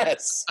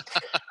 yes,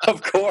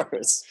 of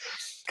course.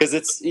 Because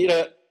it's,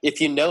 if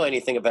you know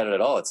anything about it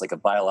at all, it's like a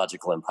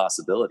biological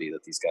impossibility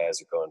that these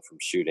guys are going from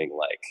shooting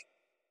like,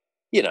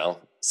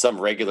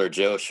 some regular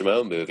Joe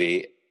Schmo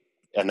movie,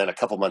 and then a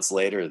couple months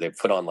later, they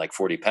put on like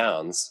 40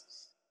 pounds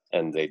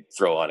and they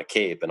throw on a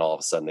cape, and all of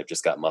a sudden they've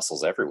just got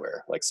muscles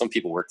everywhere. Like, some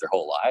people work their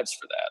whole lives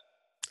for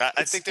that.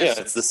 I think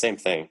it's the same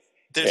thing.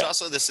 There's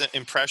also this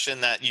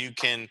impression that you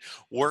can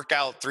work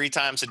out 3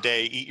 times a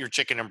day, eat your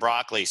chicken and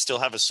broccoli, still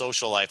have a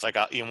social life. Like,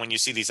 when you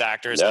see these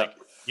actors, like,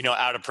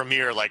 out of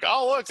premiere, like,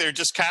 oh, look, they're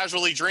just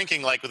casually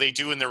drinking like they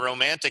do in the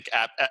romantic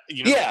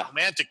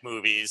romantic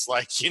movies.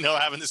 Like,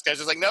 having this guy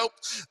just like, nope,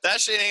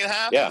 that shit ain't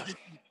happening.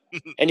 Yeah.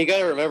 And you got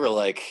to remember,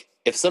 like,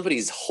 if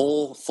somebody's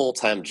whole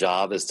full-time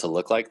job is to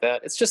look like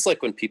that, it's just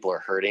like when people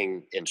are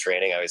hurting in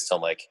training. I always tell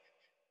them, like,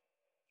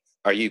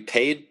 are you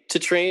paid to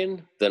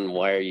train? Then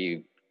why are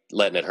you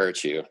letting it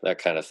hurt you? That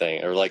kind of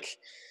thing. Or like,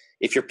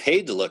 if you're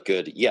paid to look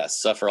good,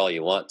 yes, suffer all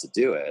you want to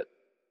do it.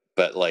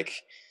 But like,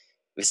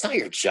 it's not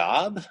your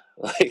job.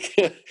 Like,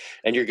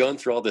 and you're going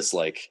through all this,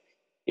 like,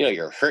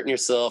 you're hurting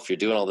yourself. You're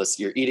doing all this.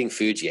 You're eating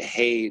foods you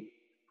hate.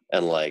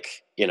 And like,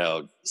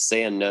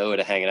 saying no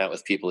to hanging out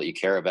with people that you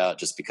care about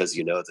just because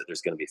that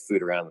there's going to be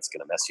food around that's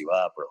going to mess you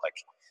up, or like,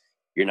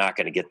 you're not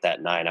going to get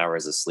that 9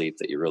 hours of sleep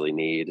that you really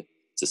need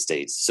to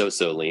stay so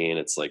lean.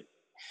 It's like,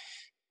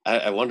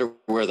 I wonder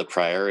where the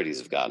priorities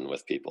have gotten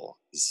with people.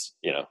 It's,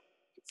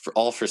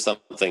 for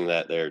something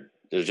that they're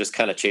just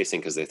kind of chasing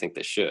because they think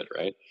they should,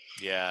 right?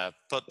 Yeah,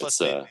 but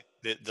plus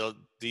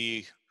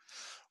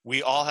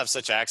we all have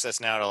such access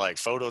now to like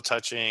photo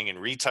touching and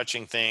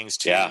retouching things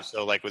too. Yeah.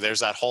 So like,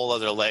 there's that whole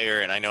other layer.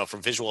 And I know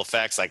from visual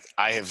effects, like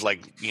I have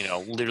like,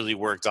 literally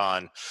worked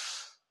on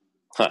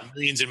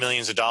millions and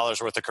millions of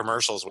dollars worth of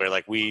commercials where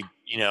like we,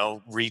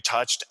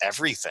 retouched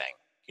everything,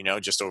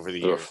 just over the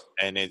years.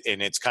 And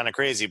it's kind of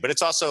crazy, but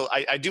it's also,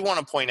 I do want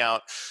to point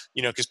out,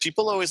 cause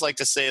people always like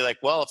to say like,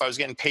 well, if I was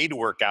getting paid to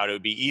work out, it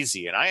would be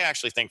easy. And I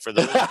actually think for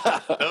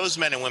those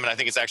men and women, I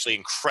think it's actually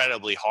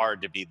incredibly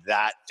hard to be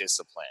that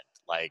disciplined.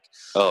 Like,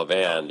 oh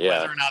man,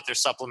 whether or not they're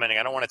supplementing,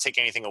 I don't want to take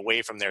anything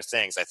away from their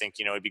things. I think,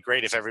 it'd be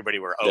great if everybody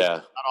were open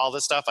about all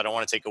this stuff. I don't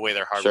want to take away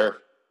their hard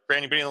work. For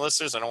anybody in the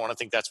listeners, I don't want to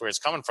think that's where it's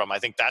coming from. I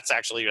think that's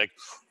actually like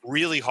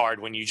really hard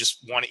when you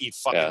just want to eat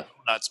fucking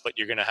donuts, but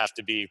you're going to have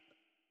to be,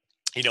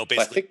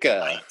 basically.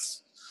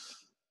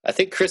 I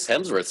think Chris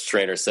Hemsworth's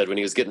trainer said when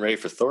he was getting ready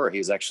for Thor, he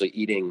was actually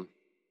eating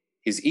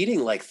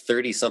like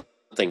 30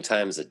 something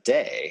times a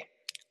day.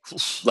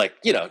 Like,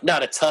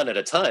 not a ton at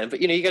a time,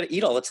 but you got to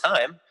eat all the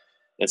time.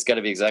 It's got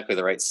to be exactly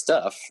the right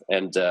stuff.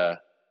 And, that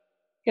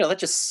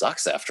just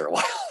sucks after a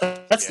while.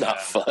 That's not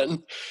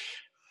fun.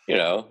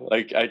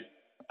 Like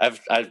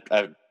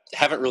I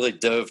haven't really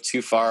dove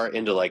too far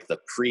into like the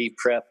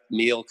pre-prep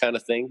meal kind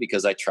of thing,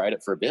 because I tried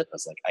it for a bit. I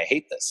was like, I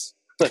hate this.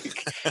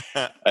 Like,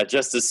 I'd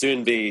just as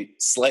soon be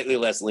slightly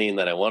less lean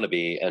than I want to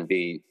be and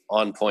be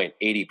on point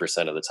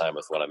 80% of the time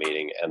with what I'm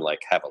eating and like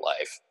have a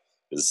life.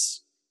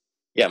 Because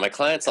my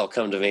clients all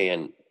come to me,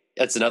 and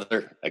that's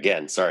another,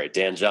 again, sorry,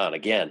 Dan John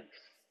again,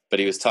 but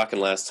he was talking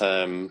last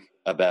time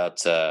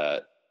about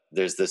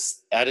there's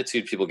this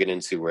attitude people get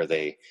into where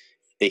they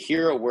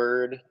hear a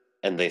word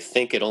and they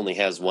think it only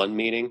has one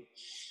meaning.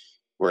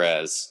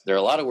 Whereas there are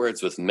a lot of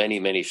words with many,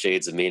 many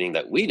shades of meaning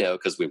that we know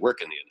because we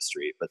work in the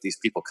industry, but these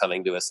people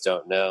coming to us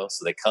don't know.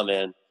 So they come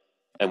in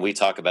and we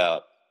talk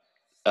about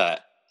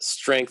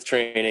strength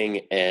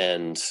training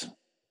and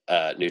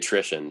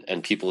nutrition,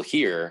 and people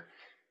hear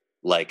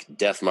like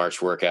death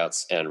march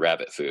workouts and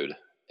rabbit food,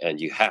 and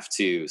you have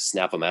to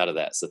snap them out of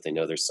that so that they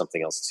know there's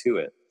something else to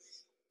it,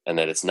 and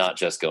that it's not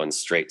just going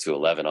straight to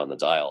 11 on the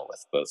dial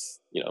with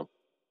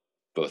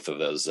both of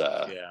those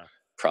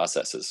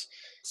processes.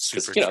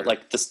 Because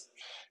like this,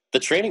 the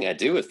training I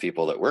do with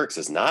people that works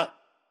is not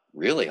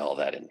really all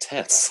that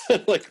intense.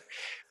 Like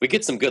we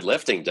get some good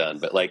lifting done,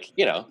 but like,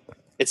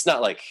 it's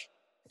not like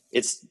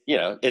it's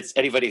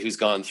anybody who's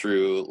gone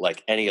through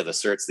like any of the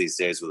certs these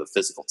days with a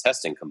physical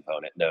testing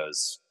component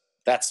knows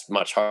that's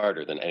much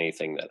harder than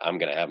anything that I'm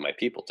going to have my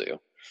people do.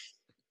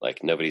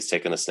 Like nobody's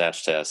taking the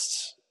snatch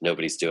test.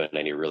 Nobody's doing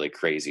any really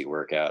crazy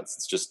workouts.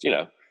 It's just,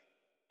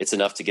 it's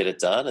enough to get it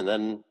done, and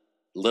then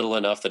little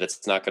enough that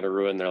it's not going to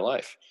ruin their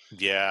life.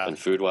 Yeah. And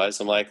food wise,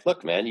 I'm like,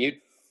 look, man,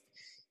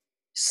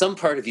 some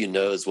part of you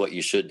knows what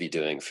you should be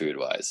doing food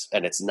wise.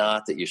 And it's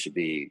not that you should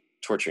be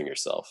torturing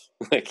yourself.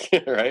 Like,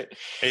 right.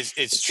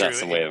 It's true. Not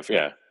some way of,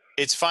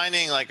 it's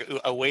finding like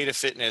a way to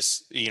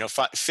fitness,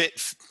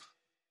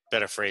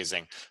 better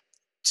phrasing,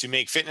 to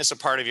make fitness a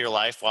part of your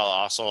life while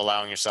also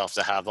allowing yourself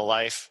to have the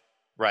life.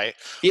 Right.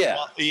 Yeah.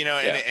 Well,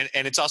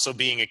 and it's also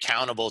being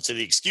accountable to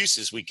the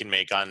excuses we can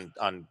make on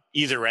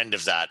either end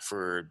of that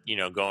for,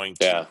 going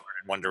to in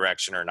one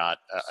direction or not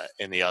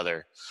in the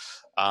other.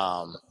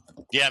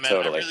 Yeah, man,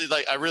 totally.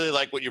 I really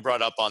like what you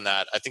brought up on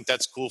that. I think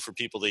that's cool for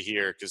people to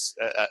hear, because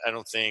I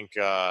don't think,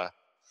 the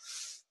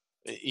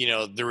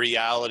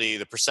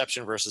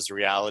perception versus the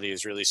reality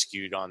is really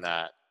skewed on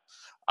that.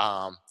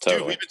 Totally.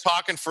 Dude, we've been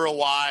talking for a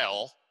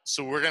while.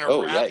 So we're going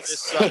to wrap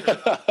this up.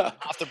 I'll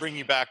have to bring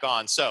you back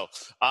on. So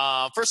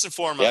first and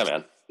foremost,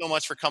 thank you so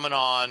much for coming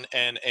on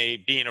and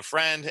being a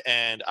friend.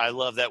 And I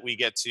love that we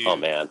get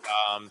to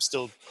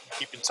still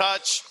keep in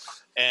touch.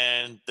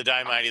 And the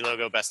Die Mighty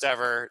logo, best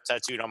ever,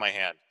 tattooed on my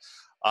hand.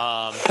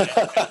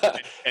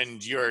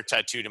 And you're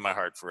tattooed in my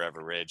heart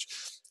forever, Ridge.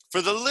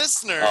 For the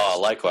listeners,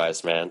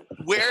 likewise, man.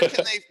 where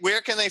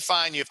can they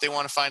find you if they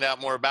want to find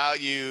out more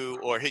about you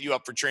or hit you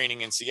up for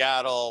training in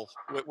Seattle?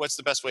 What's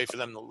the best way for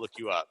them to look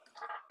you up?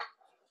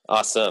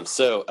 Awesome.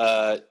 So,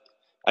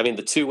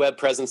 the two web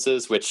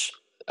presences, which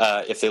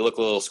if they look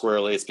a little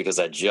squirrely, it's because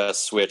I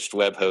just switched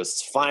web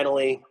hosts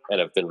finally, and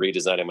I've been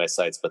redesigning my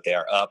sites, but they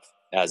are up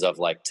as of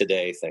like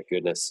today, thank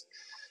goodness.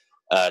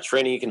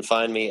 Training, you can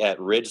find me at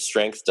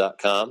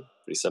ridgestrength.com.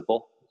 Pretty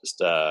simple.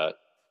 Just,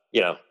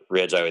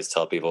 Ridge, I always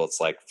tell people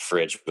it's like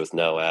fridge with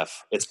no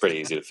F. It's pretty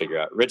easy to figure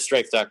out.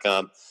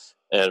 ridgestrength.com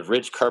and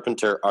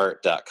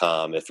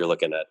ridgecarpenterart.com if you're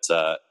looking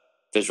at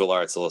visual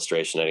arts,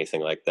 illustration, anything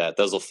like that.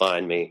 Those will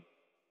find me.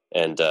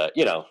 And,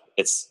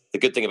 it's the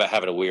good thing about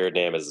having a weird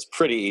name is it's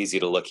pretty easy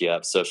to look you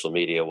up social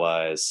media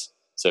wise.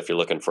 So if you're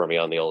looking for me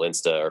on the old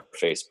Insta or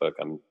Facebook,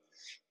 I'm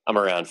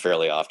around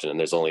fairly often, and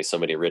there's only so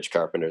many Ridge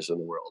Carpenters in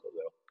the world,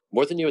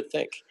 more than you would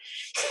think.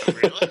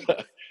 Really?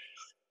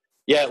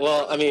 Yeah.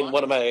 Well,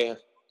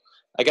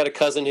 I got a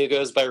cousin who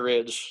goes by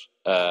Ridge,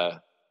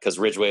 cause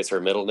Ridgeway is her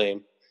middle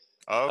name.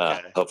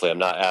 Okay. Hopefully I'm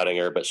not outing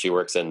her, but she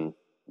works in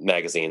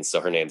magazines,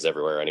 so her name's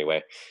everywhere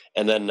anyway.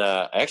 And then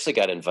I actually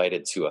got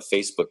invited to a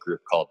Facebook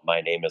group called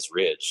My Name is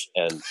Ridge,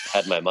 and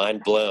had my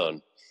mind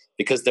blown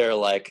because there are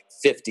like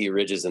 50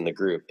 Ridges in the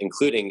group,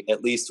 including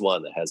at least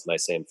one that has my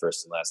same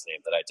first and last name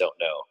that I don't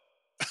know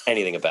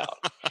anything about.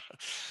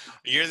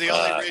 You're the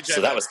only Ridge.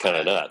 So that was kind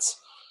of nuts.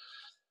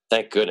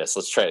 Thank goodness.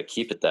 Let's try to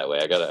keep it that way.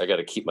 I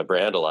gotta keep my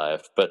brand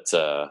alive. But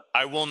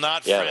I will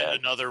not friend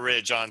another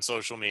Ridge on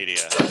social media.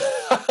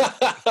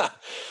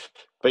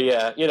 But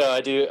yeah,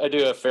 I do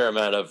a fair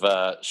amount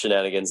of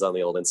shenanigans on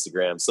the old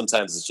Instagram.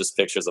 Sometimes it's just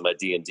pictures of my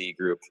D&D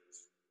group.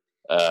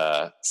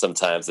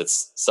 Sometimes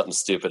it's something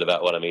stupid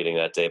about what I'm eating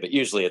that day, but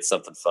usually it's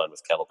something fun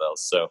with kettlebells.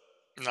 So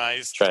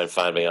nice. Try and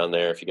find me on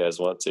there if you guys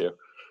want to.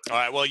 All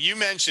right. Well, you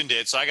mentioned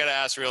it, so I got to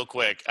ask real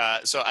quick.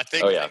 So I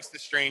think thanks to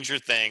Stranger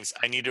Things,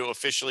 I need to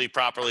officially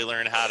properly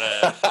learn how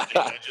to play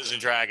Dungeons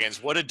and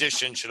Dragons. What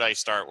edition should I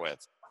start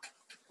with?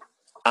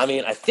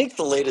 I think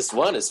the latest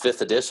one is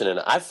 5th edition,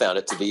 and I found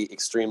it to be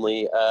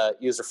extremely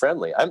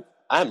user-friendly.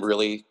 I'm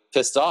really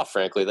pissed off,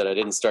 frankly, that I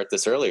didn't start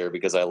this earlier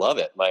because I love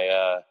it.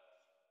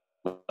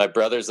 My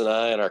brothers and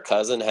I and our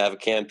cousin have a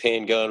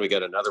campaign going. We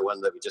got another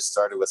one that we just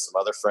started with some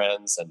other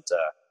friends, and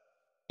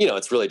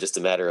it's really just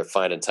a matter of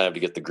finding time to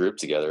get the group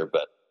together.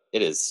 But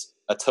it is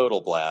a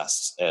total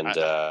blast, and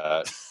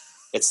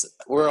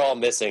we're all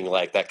missing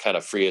like that kind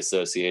of free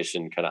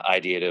association, kind of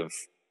ideative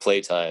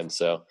playtime.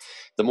 So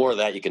the more of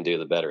that you can do,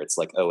 the better. It's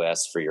like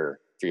OS for your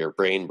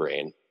brain,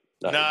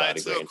 not your body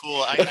it's brain. So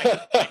cool.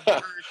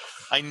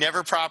 I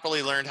never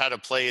properly learned how to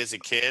play as a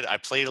kid. I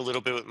played a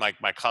little bit with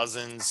my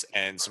cousins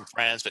and some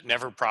friends, but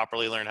never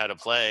properly learned how to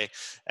play.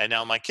 And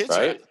now my kids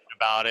are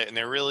about it, and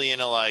they're really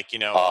into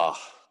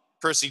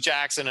Percy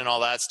Jackson and all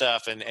that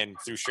stuff, and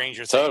through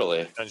Stranger Things,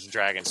 Totally. Dungeons and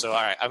Dragons. So,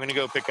 all right, I'm going to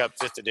go pick up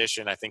 5th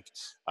edition. I think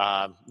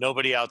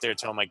nobody out there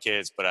tell my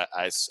kids, but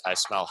I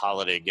smell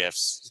holiday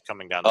gifts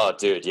coming down. Oh,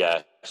 dude,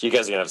 yeah. You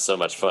guys are going to have so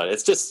much fun.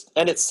 It's just,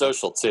 and it's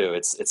social too.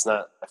 It's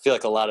not, I feel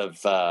like a lot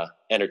of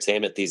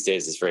entertainment these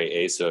days is very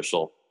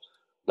asocial.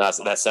 Not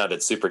that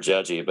sounded super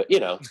judgy, but you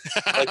know,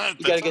 like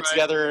you got to get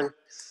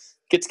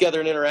together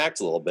and interact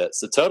a little bit.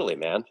 So totally,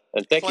 man.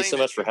 And thank you so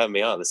much for having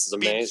me on. This is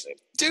amazing.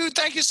 Dude,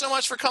 thank you so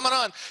much for coming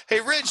on.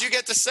 Hey, Ridge, you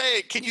get to say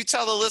it. Can you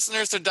tell the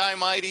listeners to die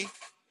mighty?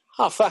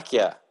 Oh, fuck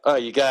yeah. Oh,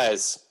 you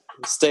guys,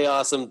 stay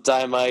awesome,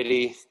 die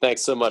mighty.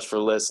 Thanks so much for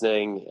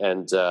listening.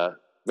 And,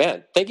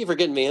 man, thank you for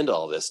getting me into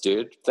all this,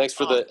 dude. Thanks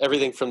for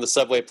everything from the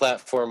subway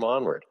platform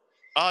onward.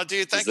 Oh,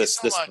 dude, thank you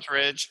so much,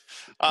 Ridge.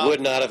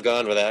 Would not have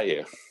gone without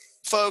you.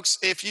 Folks,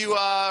 if you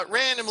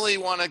randomly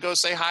want to go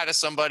say hi to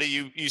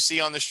somebody you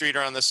see on the street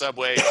or on the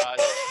subway, be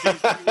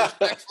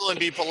respectful and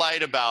be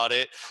polite about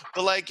it.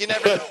 But like, you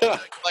never know,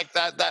 like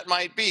that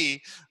might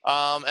be.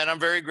 And I'm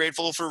very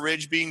grateful for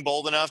Ridge being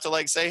bold enough to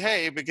like say,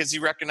 hey, because he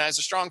recognized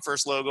the Strong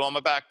First logo on my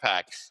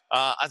backpack.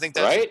 I think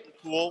that's right?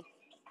 Cool.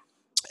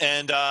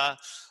 And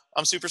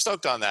I'm super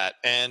stoked on that.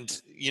 And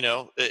you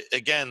know,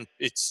 again,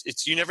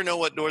 it's you never know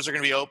what doors are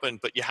going to be open,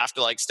 but you have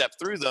to like step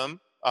through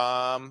them.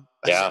 As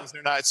long as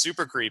they're not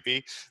super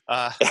creepy,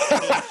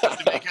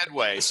 to make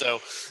headway.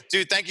 So,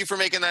 dude, thank you for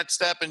making that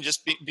step and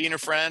just being a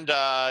friend.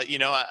 You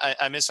know,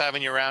 I miss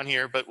having you around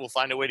here, but we'll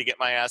find a way to get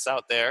my ass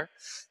out there.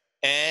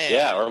 And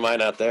or mine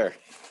out there.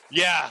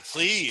 Yeah,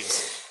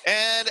 please.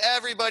 And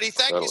everybody,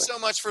 thank you so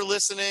much for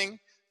listening.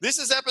 This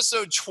is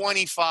episode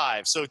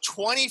 25. So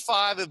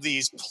 25 of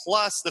these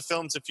plus the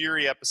Films of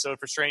Fury episode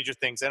for Stranger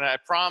Things. And I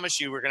promise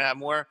you, we're going to have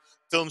more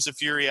Films of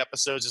Fury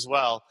episodes as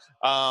well.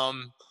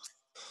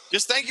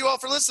 Just thank you all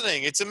for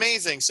listening. It's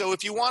amazing. So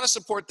if you want to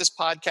support this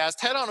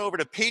podcast, head on over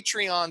to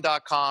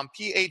patreon.com,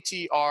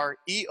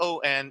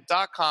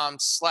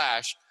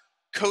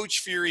 patreon.com/Coach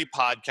Fury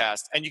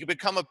Podcast, and you can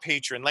become a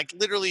patron. Like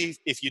literally,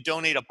 if you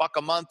donate $1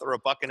 a month or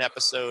 $1 an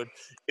episode,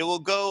 it will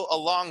go a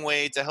long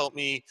way to help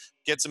me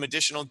get some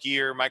additional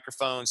gear,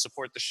 microphones,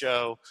 support the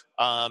show,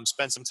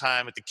 spend some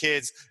time with the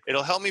kids.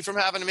 It'll help me from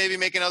having to maybe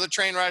make another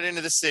train ride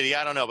into the city.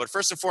 I don't know. But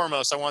first and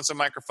foremost, I want some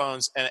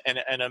microphones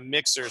and a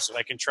mixer so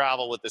I can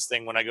travel with this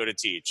thing when I go to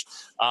teach.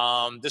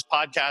 This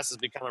podcast has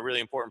become a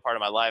really important part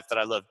of my life that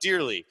I love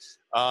dearly.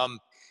 And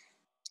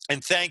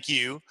thank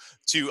you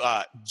to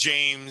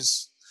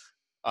James,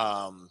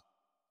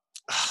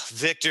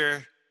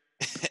 Victor,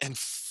 and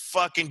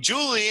fucking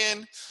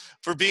Julian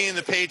for being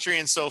the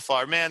Patreon so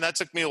far. Man, that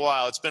took me a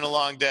while. It's been a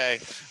long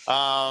day.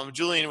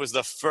 Julian was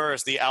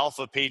the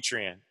alpha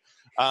Patreon.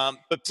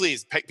 But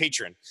please,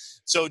 patron.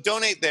 So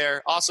donate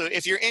there. Also,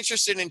 if you're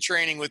interested in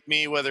training with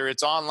me, whether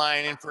it's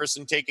online, in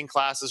person, taking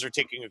classes, or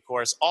taking a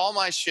course, all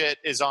my shit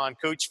is on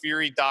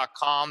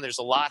CoachFury.com. There's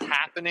a lot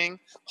happening.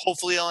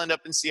 Hopefully I'll end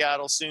up in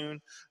Seattle soon.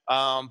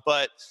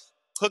 But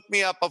hook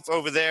me up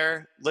over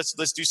there.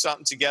 Let's do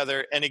something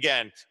together. And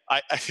again,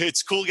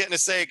 it's cool getting to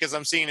say it because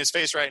I'm seeing his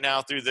face right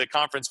now through the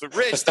conference. But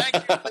Rich, thank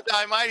you for the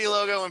Die Mighty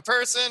logo in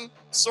person,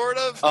 sort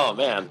of. Oh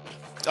man,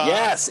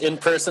 yes, in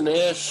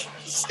person-ish.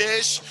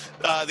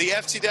 The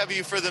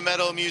FTW for the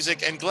metal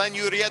music, and Glenn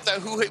Urieta,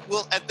 who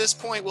will at this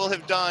point will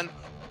have done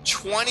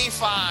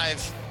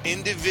 25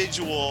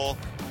 individual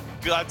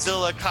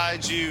Godzilla,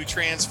 Kaiju,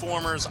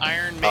 Transformers,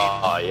 Iron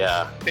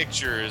Maiden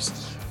pictures,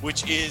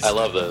 which is I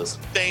love those.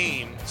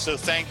 Insane. So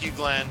thank you,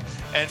 Glenn.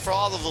 And for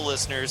all of the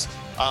listeners,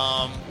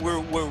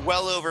 we're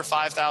well over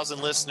 5,000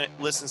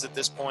 listens at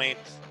this point.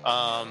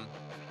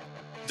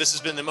 This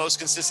has been the most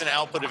consistent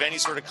output of any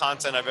sort of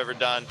content I've ever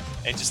done.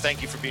 And just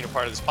thank you for being a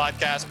part of this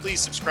podcast. Please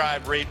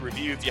subscribe, rate,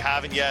 review if you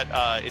haven't yet.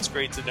 It's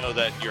great to know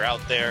that you're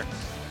out there.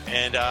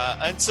 And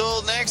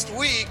until next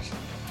week,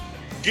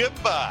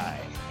 goodbye.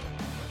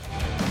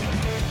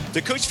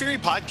 The Coach Fury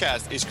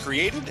podcast is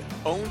created,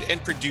 owned,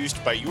 and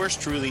produced by yours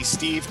truly,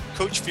 Steve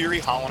Coach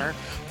Fury Holliner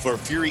for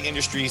Fury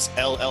Industries,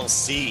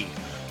 LLC.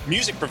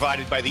 Music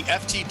provided by the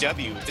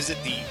FTW. Visit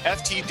the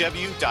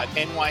ftw.nyc.com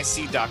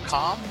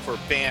for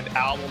band,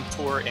 album,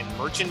 tour, and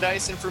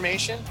merchandise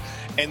information.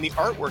 And the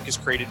artwork is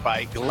created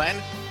by Glenn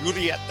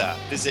Urieta.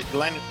 Visit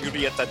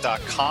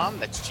glennurieta.com.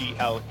 That's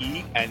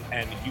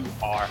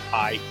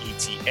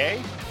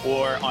GLENNURIETA.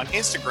 Or on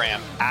Instagram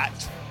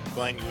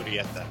 @Glenn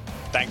Urieta.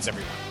 Thanks,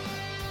 everyone.